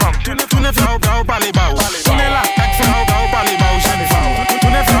ne fais pas parler bas. Tu n'es là, ek fais pas parler bas, je ne fais. Tu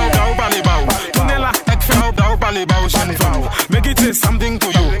ne fais pas parler bas. Tu n'es là, ek fais pas parler bas, je ne fais. Make it say something to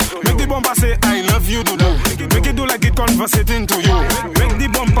you. Make the bumper say I love you to do. Make it do like it conversating to you. Make the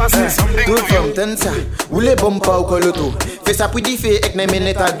bumper say something to you. Tout comme ça, ou les bumper ou coloto. Fais ça pour dire ek ne men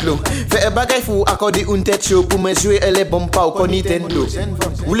état de l'eau. Fais un bagay fou accorder une tête show pour me jouer les bumper ou Nintendo.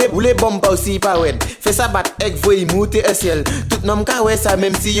 Ou les bumper aussi pas wed. Fais ça bat ek voy monter au ciel. Tout nom ka ouais ça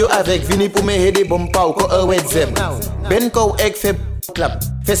même si yo avec vini pour me aider bumper ou ko wed zem. Ben ko ek fait clap.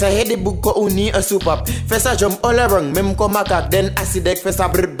 Fais ça head book ko uni a soupap. Fais ça jump all around même comme macaque den acid ek fais ça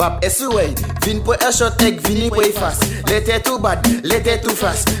brr bap. Esway, vin pour a shot ek vini pour fast. L'été too bad, l'été too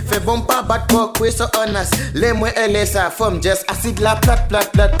fast. Fais bon pas bat pour que so honest. Les moi elle ça forme just acid la plat.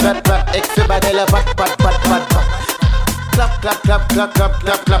 Ek fais bagay la pat.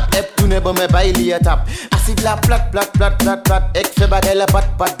 Clap. Ep tourne bon me bay li tap. Acid la plat. Ek fais bagay la pat.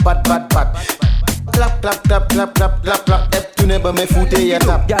 Clap. Ep tourne bon me foute ya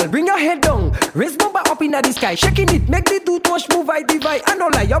tap. Girl, bring your head down. Raise bumper up in the sky. Shaking it, make the toothwash move I divide. I know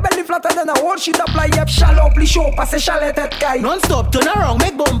like your belly flatter than a whole shit up like yep. Shallow, please show, pass a chalet at guy. Non-stop, turn around,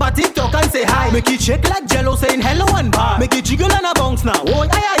 make bumper TikTok and say hi. Make it shake like jello saying hello and bye. Make it jiggle and a bounce now. Oh,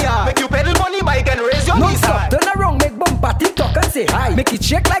 yeah. Make you pedal money bike and raise your knees high. Non-stop, turn around, make bumper TikTok and say hi. Make it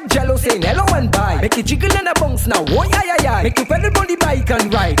shake like jello saying hello and bye. Make it jiggle and a bounce now. Oh, yeah. Make you pedal money bike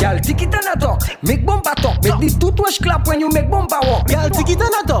and ride. Girl, tick it and a talk. Make bumper talk. Make the toothwash clap when you make bumper walk. Girl, tick it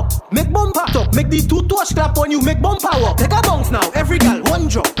and a talk. Make bumper talk. Make the toothwash clap when you make bumper walk. Take a bounce now. Every girl, one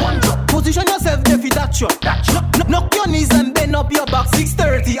drop. Position yourself if it that shot. Knock your knees and bend up your back.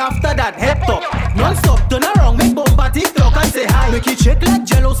 6:30 after that, head top. Non-stop, turn around, make bumper TikTok and say hi. Make it shake like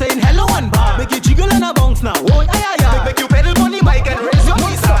jello saying hello and bye. Make it jiggle and a bounce now. Oh, yeah. Make you pedal money bike and raise your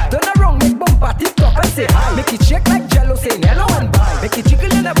knees high. Turn around, make bumper TikTok and say hi. Make it shake like jello saying hello and bye. Make it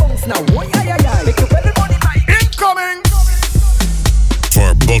jiggle and a bounce now. Oh, yeah. Make you pedal money bike. Incoming!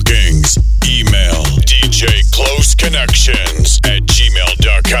 For bookings, email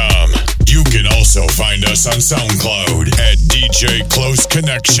djcloseconnections@gmail.com. You can also find us on SoundCloud at DJ Close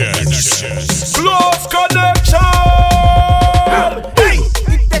Connections. Close Connection! Hey!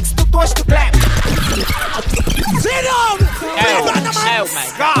 It takes two touch to clap. Sit down! Oh my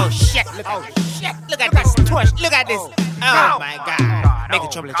God! Oh shit! Look at this touch! Look at this! Oh my God! Make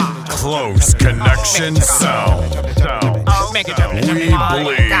it trouble. Close Connection Sound. Make it trouble. We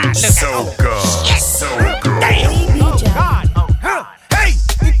bleed so good. So good. God! Hey!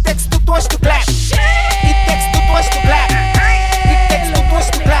 It takes two touch to clap. It takes two touch to clap. It takes two touch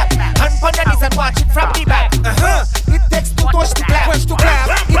to clap. Hand on your knees and watch it from the back. It takes two touch to clap. It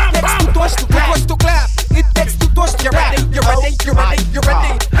takes two touch to clap. It takes two touch to clap. You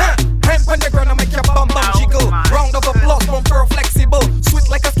ready? Hand on the ground and make your bum jiggle. Round of applause, bumper flexible. Sweet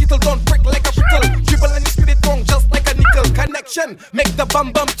like a skittle, don't break like a brittle. Dribble and you spit it wrong just like a nickel. Connection, make the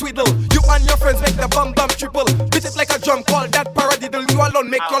bum twiddle. You and your friends make the bum triple. Beat it like a drum, call that paradiddle. You alone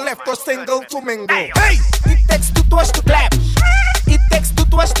make your left or single to mingle. Hey! It takes two touch to clap. It takes two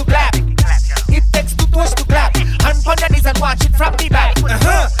touch to clap. It takes two touch to clap. Hand on your knees and watch it from the back.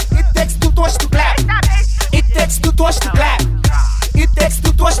 It takes two touch to clap. It takes two touch to clap. It takes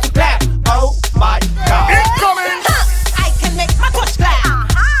two touch to clap. Oh my God! Incoming! I can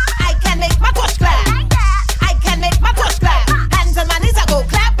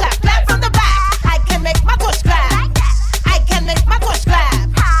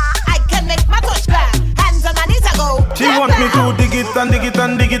and dig it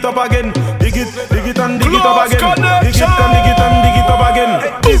and dig it up again. Dig it and dig it up again. Dig it and dig it and dig it up again.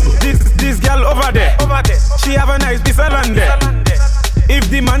 This girl over there, she have a nice piece of land there. If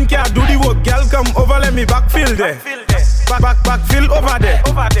the man can't do the work, girl come over, let me backfill there. Backfill over there.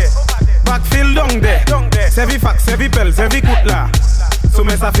 Backfill down there. Sevi fax, sevi pel, sevi kutla. So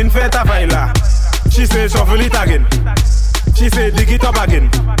me sa fin fait a vaila. She say shuffle it again. She say dig it up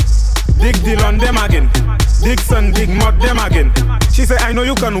again. Dig the land them again. Dig sun, dig mud them again. She say I know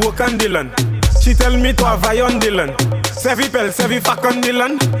you can work on the land. She tell me to have eye on the land. Sevi pel, sevi fax on the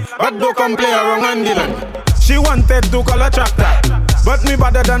land. But don't come play around on the land. She wanted to call a tractor, but me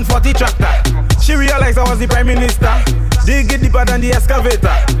better than 40 tractor. She realized I was the prime minister. Dig it deeper than the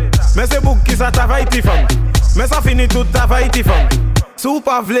excavator. Me se book is a tavaiti fam. Me sa fini tout tavaiti fam.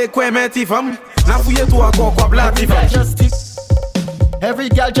 Super vle kwe meti fam. Na fouye tou akor kwa blati fam. Just tick. Every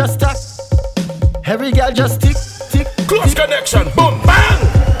girl just tack. Every girl just tick. Close connection. Boom bang.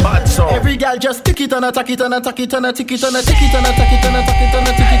 Bad song. Every girl just tick it and attack it and attack it and attack it and attack it and attack it and attack it and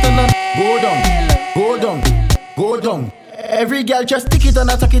attack it and go down. Go down. Go down. Every girl just tick it and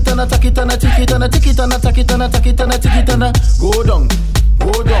attack it and attack it and attack it and attack it and attack it and attack it and attack it and go down.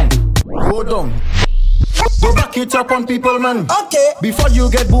 Go down. Go down. Go back it up on people, man. Okay. Before you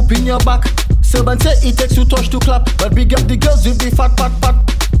get boop in your back. Servant say it takes two touch to clap, but big up the girls with the fat pat pat.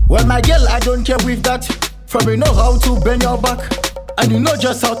 Well, my girl, I don't care with that. From you know how to bend your back. And you know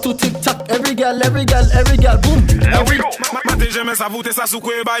just how to tick tock. Every girl, boom. Every go. Mate jeme sa voute sa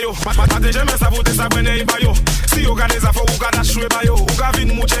soukwe bayo. Mate jeme sa voute sa brene i bayo. Si yo gade za fo ou ka dashwe bayo. Ou ka vin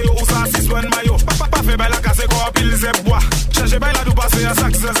mouche yo ou sa asiswen mayo. Pa fe bay la kase ko apil zep bois. Change bay la du pase a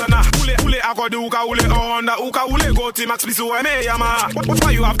success na. Oule akode ou ka oule Honda. Ou ka oule go T-Max bis ou eme Yamaha.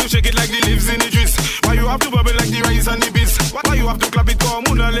 Why you have to shake it like the leaves in the trees? Why you have to bubble like the rice and the beans? Why you have to clap it comme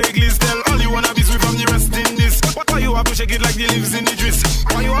una l'église? Tell all you wanna be sweet from the rest in this. Why you have to shake it like the leaves in the trees?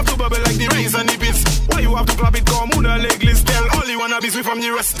 Why you have to bubble like the rice and the beans? Why you have to clap it comme una l'église? Tell all you wanna be sweet from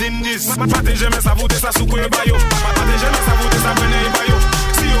the rest in this. Mate jeme sa voute sa soukwe bayo. Mate jeme sa voute sa brene i bayo.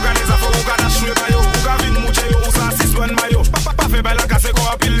 Si yo gade za fo ou ka dashwe bayo. Ou ka vin mouche yo ou sa asiswen mayo. Pa fe bay la kase ko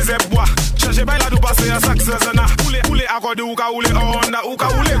apil zep bois. Change bay la du pase a success na. Oule akode ou ka oule Honda. Ou ka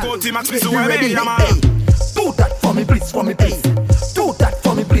oule go T-Max bis ou eme Yamaha. Do that for me, please, for me, please. Do that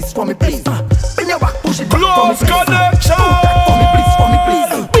for me, please, for me, please. Bend your back, push it back for me, please. Do that for me, please, for me,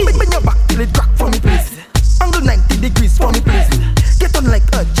 please. Bend your back till it crack for me, please. Angle 90 degrees for me, please. Get on like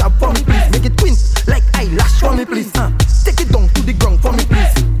a jab for me, please. Make it twin like eyelash for me, please. Take it down to the ground for me,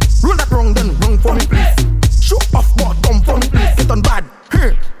 please. Roll that wrong, then wrong for me, please. Show off bottom for me, please. Get on bad.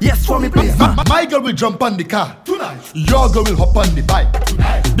 Yes, for me, please. My girl will jump on the car tonight. Your girl will hop on the bike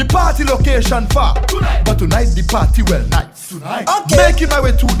tonight. The party location far tonight, but tonight the party well nice tonight. Okay. Making my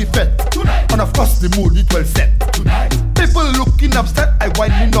way to the fete tonight, and of course the mood it well set tonight. People looking upset, I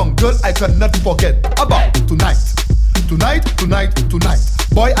winding down, girl. I cannot forget about tonight.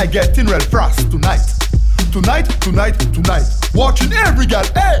 Boy, I getting real fast tonight. Watching every girl,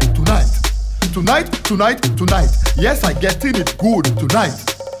 hey, tonight. Yes, I getting it good tonight.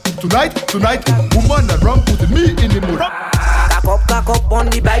 Woman around putting me in the mood. Cock up on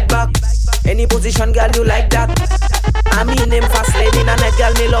the bike back. Any position, girl, you like that. I mean them fast lane in a night,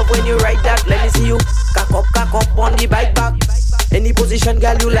 girl, me love when you ride that. Let me see you cock up on the bike back. Any position,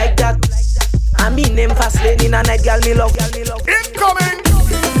 girl, you like that. I mean them fast lane in a night, girl, me love. Incoming.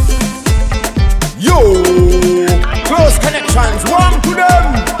 Yo, close connections, one to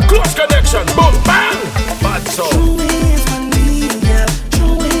them. Close connection, boom, bang. Bad song.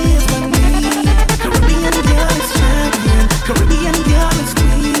 Caribbean girl is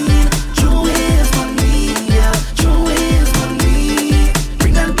queen. True is money, yeah. True is money.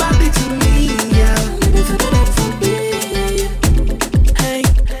 Bring that body to me, yeah. Hey,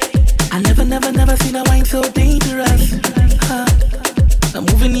 I never seen a wine so dangerous. I'm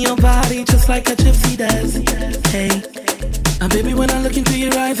moving your body just like a gypsy does. Hey, baby, when I look into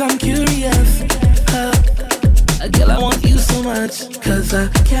your eyes, I'm curious. Girl, I want you so much, 'cause I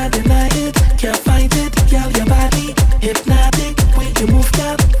can't deny it, can't fight it. Girl, your body hypnotic, when you move,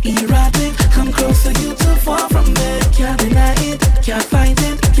 girl, erratic. Come closer, you too far from there. Can't deny it, can't fight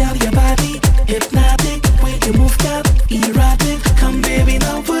it. Girl, your body hypnotic, when you move, girl, erratic. Come, baby,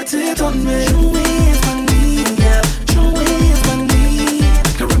 now put it on me. True is money, yeah. True is money.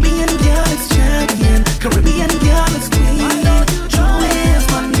 Caribbean girl is champion. Caribbean girl is queen. True is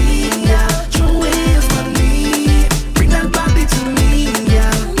money, yeah. True is money. Bring that body to me,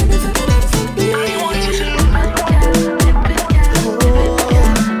 yeah.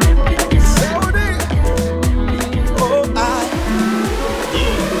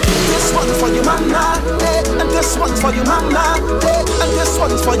 one's for you, mama. And this one's for you, mama. And this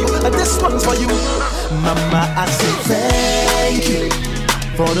one's for you, and this one's for you. Mama, I say thank you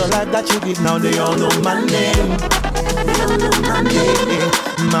for the life that you give. Now they all know my name.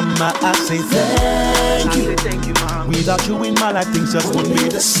 Mama, I say thank you. Without you in my life, things just wouldn't be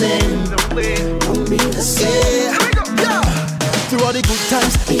the same. Wouldn't be the same. Through all the good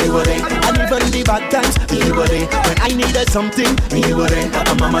times, you were there. And even the bad times, you were there. When I needed something, you were there.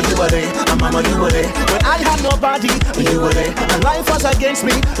 Mama, you were there. Mama, you were there. When I had nobody, you were there. And life was against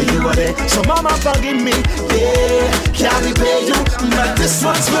me, you were there. So mama, forgive me. Yeah, can't repay you, but this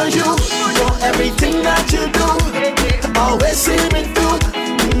one's for you. For everything that you do, always see me through.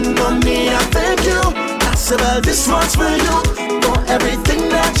 Mommy, I thank you. I said, well, this one's for you. For everything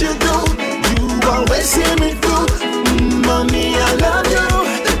that you do, you always see me through. Mommy, I love you,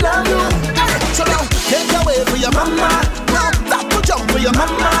 love you. So now, take away for your mama. Now, stop to jump for your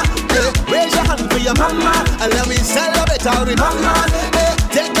mama. Raise your hand for your mama. And let me celebrate our mama.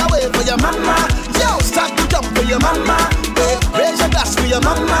 Take away for your mama. Yo, start to jump for your mama. Raise your glass for your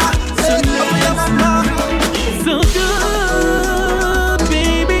mama. For your mama. So good,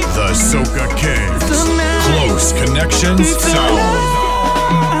 baby. The Soca Kings. So nice. Close Connections Sound.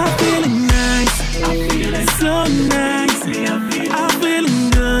 I'm feeling nice. I'm feeling so nice. I'm feeling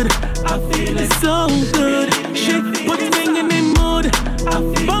good. I'm feeling so good. Shit puts me in the mood.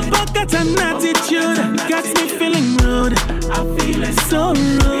 Bumper got an attitude. Got me feeling rude. I'm feeling so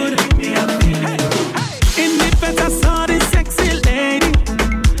rude. In the bed I saw this sexy lady.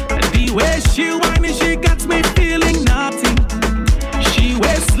 The way she whining, she got me feeling naughty. She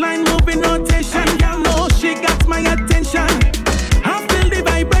waistline moving rotation. Y'all know she got my attention. I feel the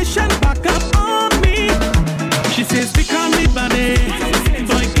vibration back up on me. She says, pick on me, buddy.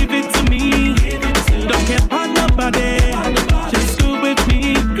 Boy, give it to me. Don't care about nobody. Just go with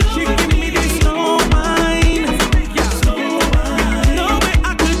me. She give me this slow wine. No way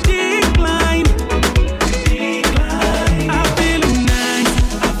I could decline. I'm feeling nice.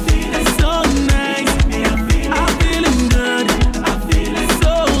 I'm feeling so nice. I'm feeling good. I'm feeling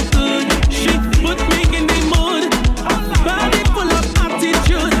so good. She put me in the mood. Body full of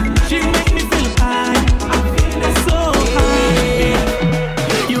attitude. She make me feel high. I'm feeling so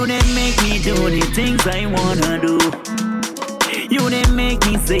high. You didn't make me do the things I wanna do. You didn't make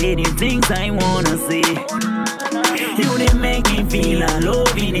me say the things I wanna say. You didn't make me feel a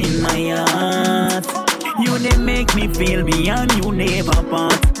loving in my heart. You didn't make me feel beyond you never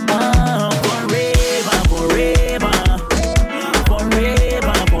part. Forever, forever.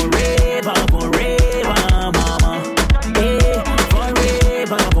 Forever, forever, forever, mama. Yeah,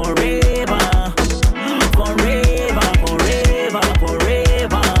 forever, forever. Forever, forever,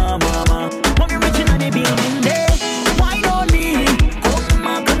 forever, mama. When you're reaching on the building there, wine on me. Come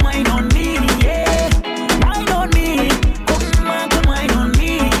on, come wine on me, yeah. Wine on me. Come on, come wine on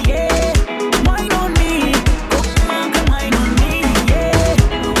me, yeah. Wine on me. Come on, come wine on me, yeah.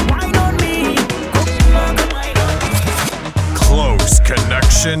 Wine on me. Come on, come wine on me. Close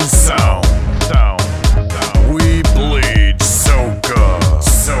Connection Sound. We bleed Soca.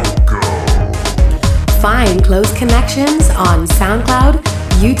 Soca. Find Close Connections on SoundCloud,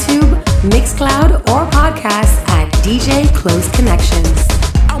 YouTube, Mixcloud, or podcast at DJ Close Connections.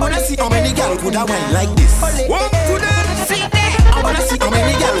 I wanna see how many girls could I wine like this. What could I see? I wanna see how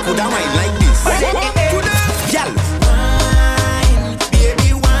many girls could I wine like this. What could I? Girl, wine,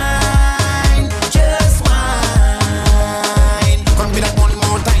 baby, wine, just wine. Come with that one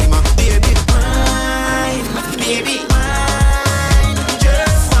more time, baby, wine, baby, wine,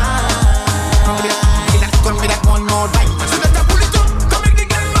 just wine. Come with that one more time. So let her pull it up, come make the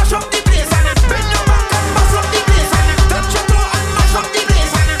girl mash up the place and bend your back and mash up the place and touch your toe and mash up the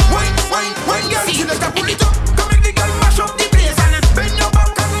place and wine, wine, wine, girl. So let her pull it up, come make the girl mash up the place and bend your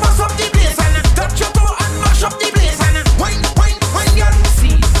back and mash up the place and touch your toe and mash up the place and wine, wine, wine, girl.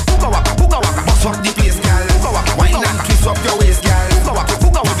 See, booga waka, bust up the place, girl. Booga waka, wine and twist up your waist, girl. Booga waka,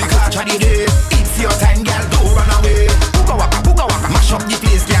 with the clutch of the day. It's your time, girl. Don't run away. Booga waka, mash up the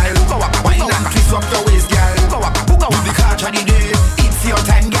place, girl. Booga waka, wine and twist up your waist, girl. Booga waka, with the clutch of the day. It's your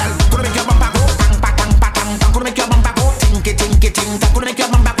time, girl. Gonna make your bumper go pang pa tang pa tang. Gonna make your bumper go tinky tinky ting. Gonna make your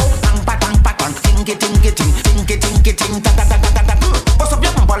bumper go pang pa tang pa tang. Tinky tinky ting, tinky tinky ting. Ta ta ta ta ta ta. Bust up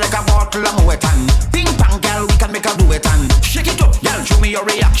your bumper like a bottle of wet and ping pong, girl. We can make her do it and shake it up, girl. Show me your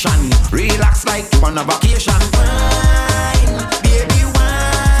reaction. Relax like you on a vacation. Wine, baby,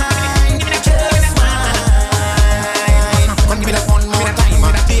 wine. Just wine. Come give me that one more time,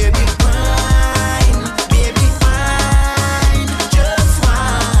 baby. Wine, baby, wine. Just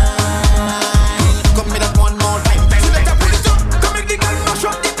wine. Come give me that one more time. So let her pull it up. Come make the girl mash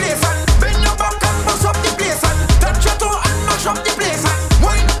up the place and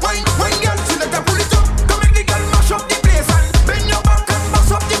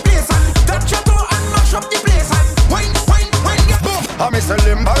I miss a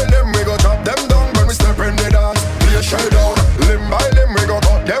limb by limb, we go chop them down when we step in the dance. Play a shell down, limb by limb, we go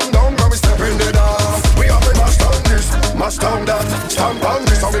cut them down when we step in the dance. We have to mash down this, mash down that, stamp on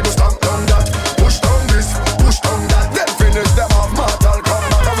this, and we go stamp down that. Push down this, push down that, then finish them off Mortal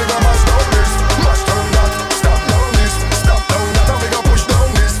Kombat. And we go mash down this, mash down that, stop down this, stop down that, and we go push down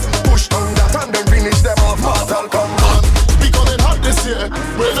this, push down that, and then finish them off Mortal Kombat. We coming hot this year,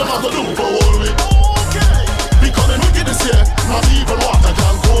 where them have to do for all we. Okay. We coming wicked this year, not even water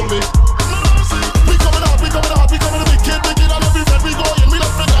can cool me. We coming hot, we coming hot, we coming wicked, wicked, and every red we go in, we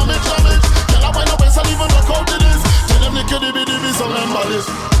left for damage. Tell them why no best and even rock out to this. Tell them they could be so remember this.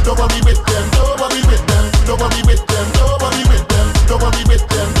 Nobody with them, nobody with them, nobody with them, nobody with them, nobody with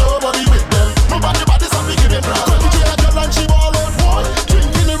them, nobody with them. Nobody but this and we give it round. When she a girl and she ball out more,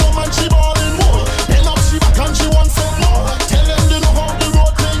 drinking the rum and she balling more. Then up she back and she wants some more. Tell them they know how the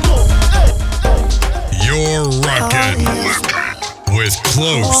road can go. You're rockin' with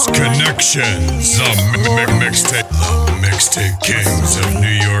Close Connections, the mixtape kings of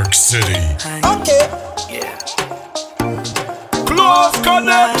New York City. Okay. Yeah. Close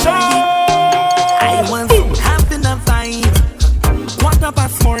Connection. I was having a vibe.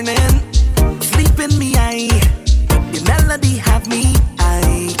 1:15 morning, sleep in me eye. The melody have me.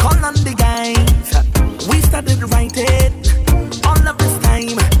 I call on the guys. We started writing all of this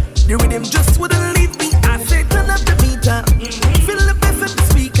time. The rhythm just wouldn't leave me. I said turn up the meter, feel the bass at the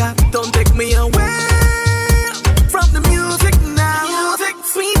speaker. Don't take me away from the music now. Music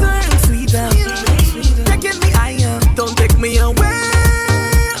sweeter and sweeter, taking me higher. Don't take me away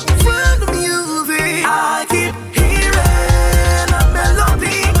from the music. I keep hearing a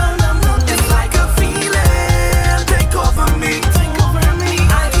melody. It's like a feeling take over me.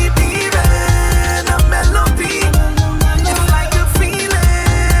 I keep hearing a melody. It's like a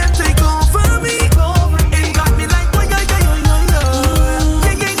feeling take over me. It got me like oh yeah. It can't leave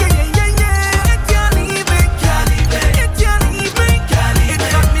it. It can't leave it. It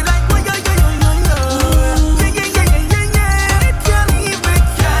got me like oh yeah. It can't leave it. It can't leave it.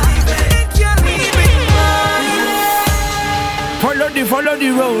 Follow the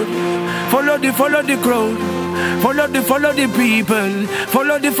road, follow the crowd, follow the people,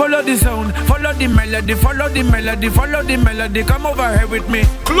 follow the sound, follow the melody, come over here with me.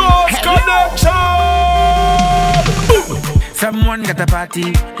 Close Connection. Someone got a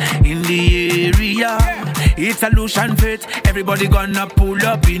party in the area. It's a Lucian Fete. Everybody gonna pull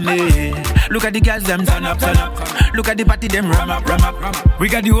up in it. Look at the girls, them turn up. Look at the party, them ram up. We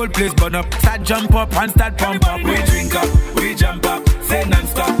got the whole place burn up. Start jump up and start pump up. We drink up, we jump up, say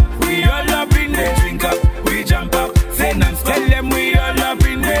non-stop. We all up in the drink up, we jump up, say non-stop. Tell them we all up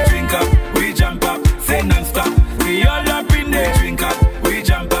in the drink up, we jump up, say non-stop. We all up in the drink up, we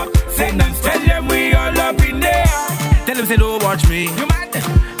jump up, say non-stop. Tell them we all up in there. Tell them say don't watch me,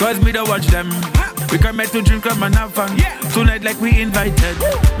 cause me don't watch them. We come here to drink up and have fun. Tonight like we invited.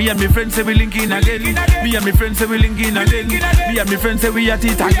 Me and my friends say we link in again. Me and my friends say we link in again. Me and my friends say we at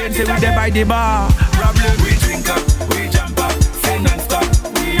it again. Say we there by the bar. Problem. We drink up, we jump up, say non-stop.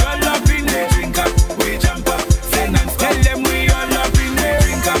 We all up in the drink up, we jump up, say non-stop. Tell them we all up in the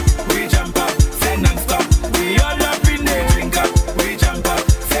drink up, we jump up, say non-stop. We all up in the drink up, we jump up,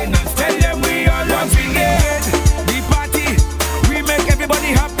 say non-stop. Tell them we all up in it. The party, we make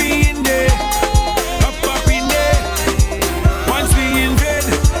everybody happy in there.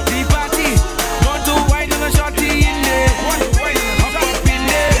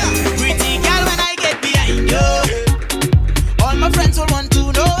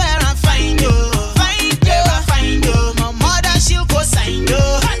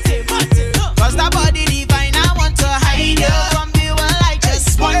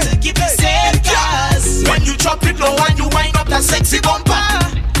 Sexy bumper.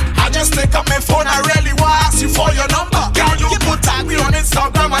 I just take up my phone, I really want to ask you for your number. Can you put tag me on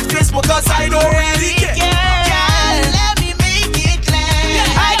Instagram and Facebook, cause I don't really care. Girl, let me make it clear.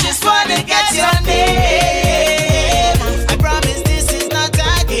 I just wanna get your name. I promise this is not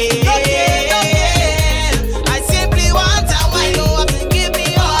a game. I simply want a wine up and give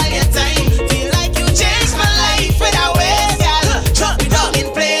me all your time. Feel like you changed my life with a waist, girl. Chop it up in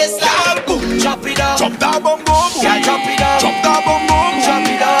place, like boom, chop it up. Chop that bum bum, yeah, chop it up. Chop that bum bum, chop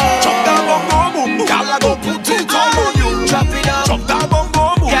it up. Chop that bum bum, girl I go put it all on you. Chop it up. Chop that bum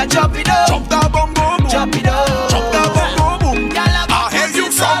bum, yeah, chop it up. Chop that bum bum, chop it up. Chop that bum bum, I hear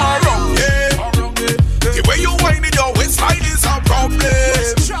you from around, yeah.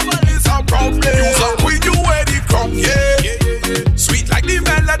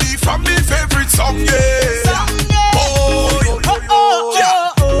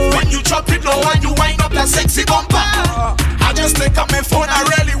 my phone, I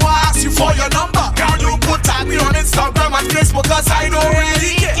really want to ask you for your number. Can you put tag me on Instagram and Facebook, cause I don't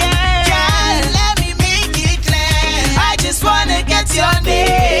really care. Girl, let me make it clear, I just wanna get your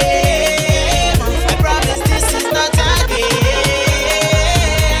name. I promise this is not a game.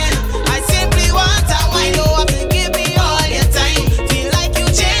 I simply want a wine, you have to give me all your time. Feel like you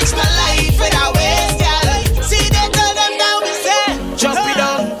changed my life without waste, girl. See they tell them now we say, jump it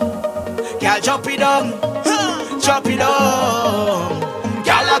down, girl, jump it down, jump it down.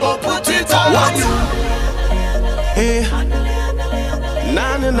 Girl, I go put it on what? Hey,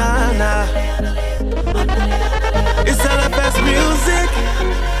 na na na na. It's LFS music.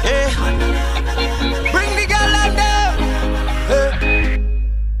 Hey, bring the girl out there. Hey.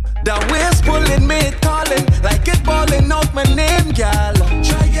 The waves pulling me, calling like it balling out my name, girl.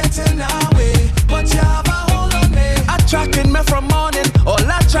 Try getting away, but you have a hold on me. Attracting me from morning,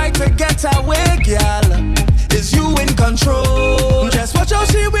 all I try to get away, girl. Is you in control? Just watch how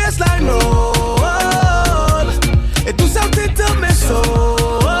she waistline roll. It do something to me soul.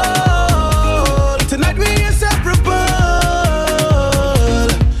 Tonight we inseparable.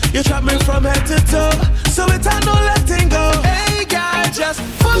 You trap me from head to toe, so it ain't no letting go. Hey girl, just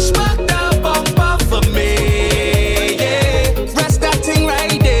push back that bumper for me. Yeah, rest that thing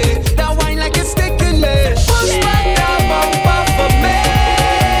right there. That wine like it's sticking me. Push back that bumper for me.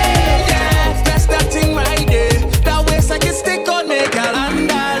 Yeah, rest that thing right there. That waist like it stick on me.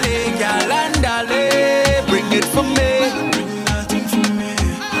 Galandale, galandale, bring it for me.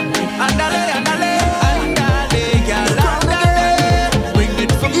 Andale, andale, andale, galandale, bring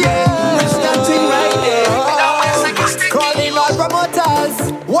it for me. Rest that thing right there. That waist like it stick. calling all promoters,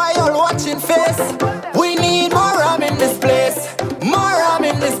 why all watching face? We need more rum in this place, more rum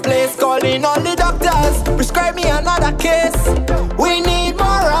in this place. Calling all the doctors, prescribe me another case. We need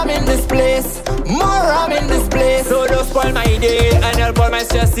more rum in this place, more rum in this place. So don't spoil my day and help all my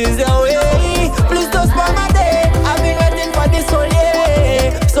stresses away. Please don't spoil my day, I've been waiting for this whole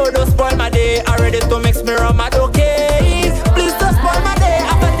year. So don't spoil my day, I'm ready to mix me rum and okay. Please don't spoil my day,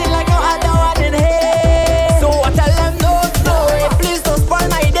 I'm feeling like no other one in here. So I tell them no, no way, please don't spoil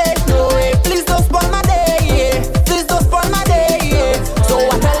my day, no way. Please don't spoil my day, yeah. Please don't spoil my day, yeah. So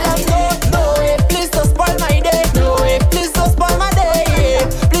I tell them no, no way, please don't spoil my day, no way. Please don't spoil my day, yeah.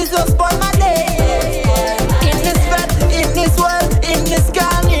 Please don't spoil my day, yeah. In this fete, in this world, in this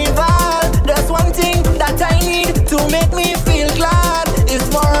carnival, there's one thing that I need to make me feel glad. It's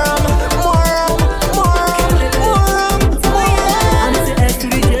more rum, more rum, more rum, more rum, more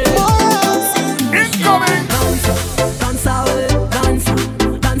rum. Incoming. Dance away, dance,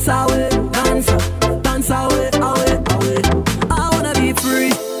 dance away, dance, dance away, away, away. I wanna be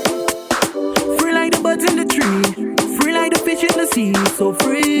free, free like the birds in the tree, free like the fish in the sea, so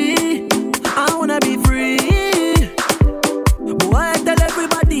free. I wanna be free. Boy, I tell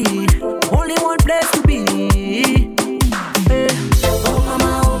everybody, only one place to be. Eh. Oh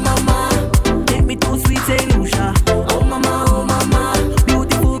mama, take me to sweet Saint Lucia. Oh mama,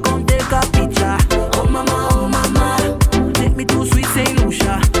 beautiful, come take a picture. Oh mama, take me to sweet Saint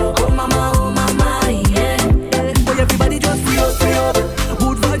Lucia. Oh mama, yeah. Boy, everybody just free up, free up.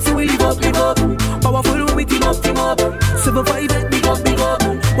 Good vibes, so we live up, live up. Powerful when we team up, team up. 758, big up, big up.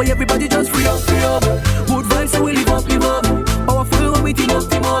 Boy, everybody just free up, free up. Good vibes, so we live up, live up. Powerful when we team up,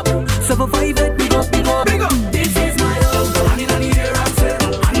 team up. 758, big up, big up, big up. This is my love, honey, honey, here I'm set,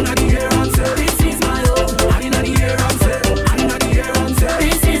 honey, honey, here I'm set. This is my love, honey, honey, here I'm set, honey, honey, here I'm set.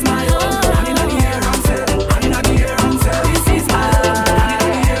 This is my love, honey, honey, here I'm set, honey, honey, here I'm set. This is my love, honey,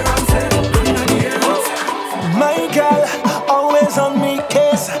 honey, here I'm set, honey, honey, here I'm set. My girl, always on me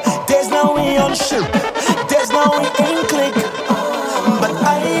case. There's no way on shoot, there's no way in click. But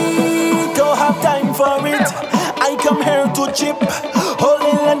I don't have time for it. I come here to chip,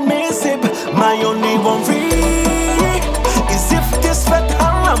 only let me sip. My only one free is if this fat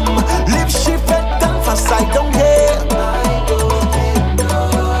haram live she fat and fast. I don't care.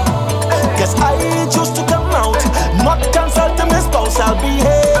 Guess I choose to come out, not consult my spouse. I'll be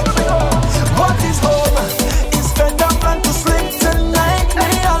here. What is home? Is fed up and to sleep tonight. Me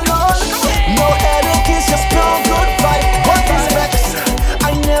alone. No headache, it's just no good vibe. What is vex?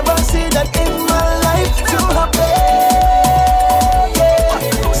 I never see that in my life to happen. Yeah.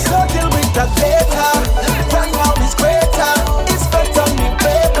 So deal with that later. Right now it's greater. It's better on me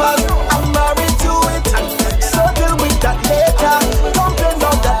papers. I'm married to it. So deal with that later. Complain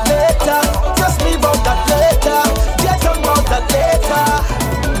about that later. Just me about that later. Get on about that later.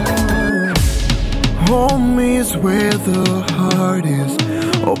 Home is where the heart is.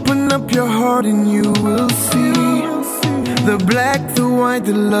 Open up your heart and you will see the black, the white,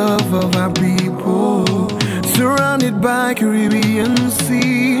 the love of our people. surrounded by Caribbean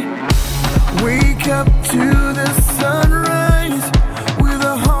Sea. Wake up to the sunrise with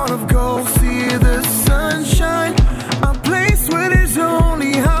a heart of gold. See the sunshine, a place where there's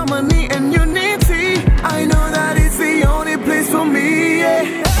only harmony and unity. I know that it's the only place for me. Yeah.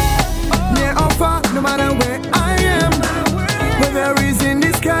 Near or far, no matter where I am, whether it's in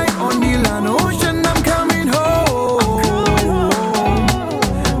the sky, on the land, ocean, I'm coming home.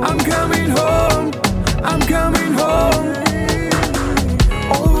 I'm coming home. I'm coming home.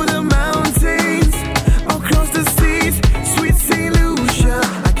 Over the mountains, across the seas, sweet St. Lucia.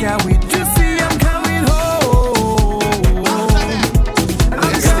 I can't wait to see. I'm coming home.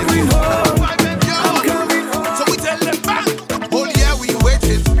 I'm coming home. I'm coming home. So we tell them back. All year we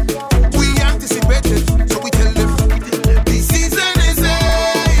waited, we anticipated. So we tell them the season is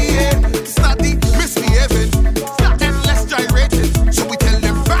here. It's not the misbehaving, endless gyrated. So we tell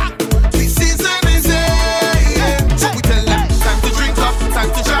them back. The season is here. So we tell them time to drink up,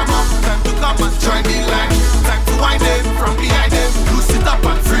 time to jam up, time to come and join the line. Time to wind them from behind them, loose it up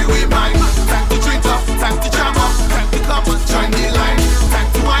and free we mind. Time to drink up, time to jam up, time to come and join the line. Time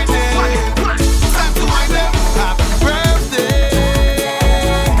to wind them, time to wind them. Happy birthday,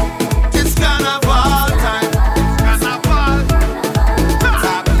 it's carnival time. Carnival,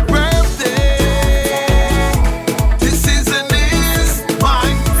 happy birthday. This season is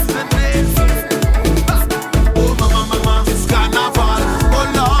mine. Oh mama, mama, it's carnival. Oh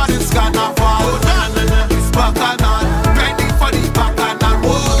Lord, it's carnival. Oh na na na, it's bacchanal. Ready for the bacchanal.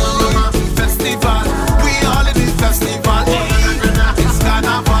 Oh mama, festival. We all in the festival. Oh na na na, it's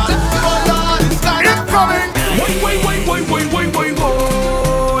carnival. Oh Lord, it's carnival.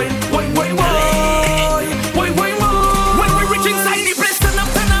 Wait, when we reach inside the place, turn up,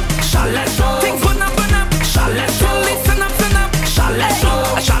 chalet show. Things burn up, chalet show. Listen up, chalet show,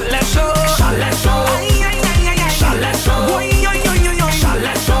 chalet show, chalet show, chalet show,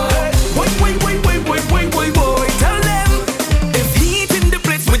 chalet show. Wait, tell them if heat in the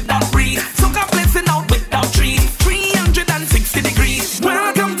place without breeze, soca blazing out without trees, 360 degrees.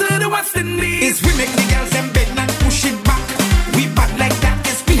 Welcome to the West Indies. Is we make the girls them bend and push it back. We bad like that.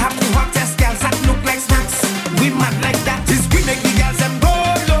 Is we have the hottest girls that look like snacks. We mad like that. Is we make the girls them go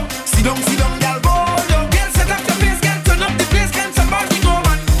low. Sit down, girl, go low. Girl, set up the place, girl, turn up the place. Can somebody go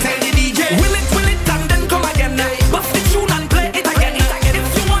and tell the DJ? Will it, and then come again. Bust the tune and play it again.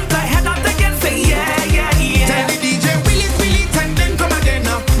 If you want to head out again, say yeah. Tell the DJ, will it, and then come again.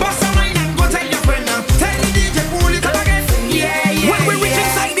 Bust a wine and go tell your friend. Tell the DJ, pull it up again. Yeah. When we reach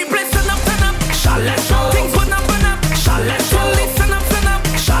inside the place, turn up, chalet show. Things burn up, chalet show. Listen up,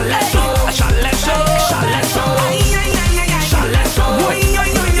 chalet show, chalet show, chalet show, chalet show,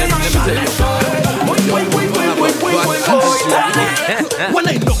 chalet show. When I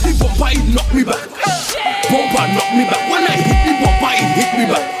knock the bumper, it knock me back. Bumper knock me back. When I hit the bumper, it hit me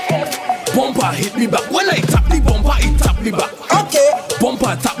back. Bumper hit me back. When I tap the bumper, it tap me back. Okay.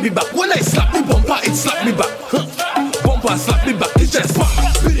 Bumper tap me back. When I slap the bumper, it slap me back. Bumper slap me back. It's just bam,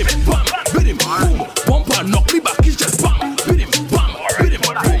 beat him, boom. Bumper knock me back. It's just bam, beat him, boom.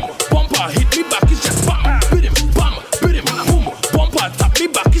 Bumper hit me back. It's just bam, beat him, boom. Bumper tap me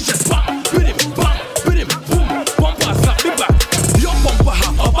back. It's just bam, beat him, boom. Bumper slap me back. Your bumper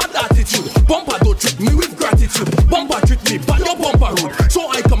have a bad attitude. Bumper don't treat me with gratitude. Bumper treat me bad. Your bumper rude. So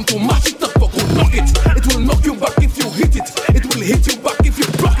I come to mash it up, but knock it. It will knock you back if you hit it. It will hit you back if you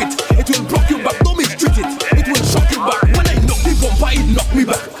block it. It will block you back. Don't mistreat it. It will shock you back. When I knock the bumper, it knock me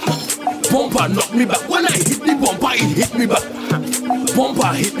back. Bumper knock me back. When I hit the bumper, it hit me back.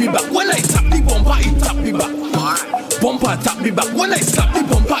 Bumper hit me back. When I tap the bumper, it tap me back. Bumper tap me back. When I slap the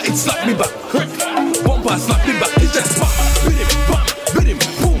bumper, it slap me back. Bumper slap me back. It's just bam, beat him,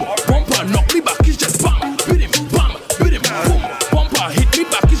 boom. Bumper knock me back. It's just bam, beat him, boom. Bumper hit me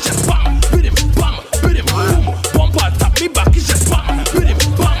back. It's just bam, beat him, boom. Bumper tap me back. It's just bam, beat him,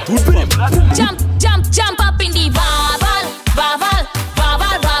 boom. Jump up in the bubble.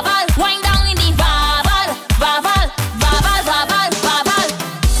 Wind down in the bubble.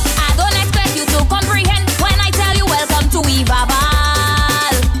 I don't expect you to comprehend when I tell you welcome to Bubble.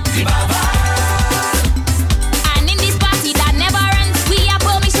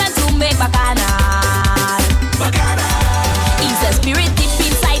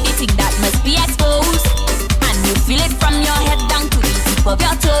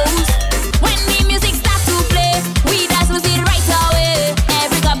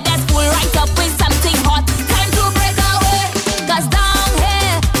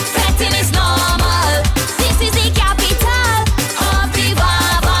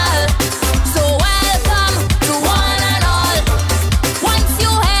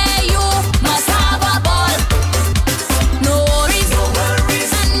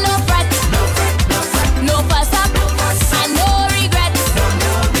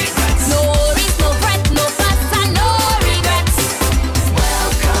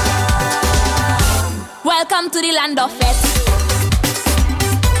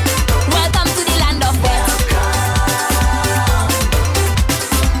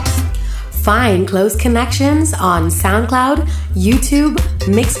 Find Close Connections on SoundCloud, YouTube,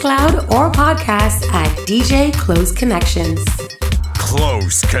 Mixcloud, or podcast at DJ Close Connections.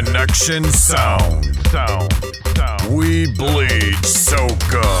 Close Connection Sound. We bleed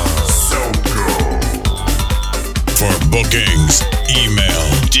Soca. For bookings, email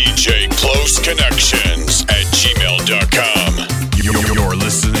djcloseconnections@gmail.com. You're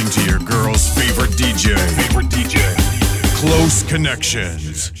listening to your girl's favorite DJ. Close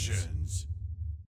Connections.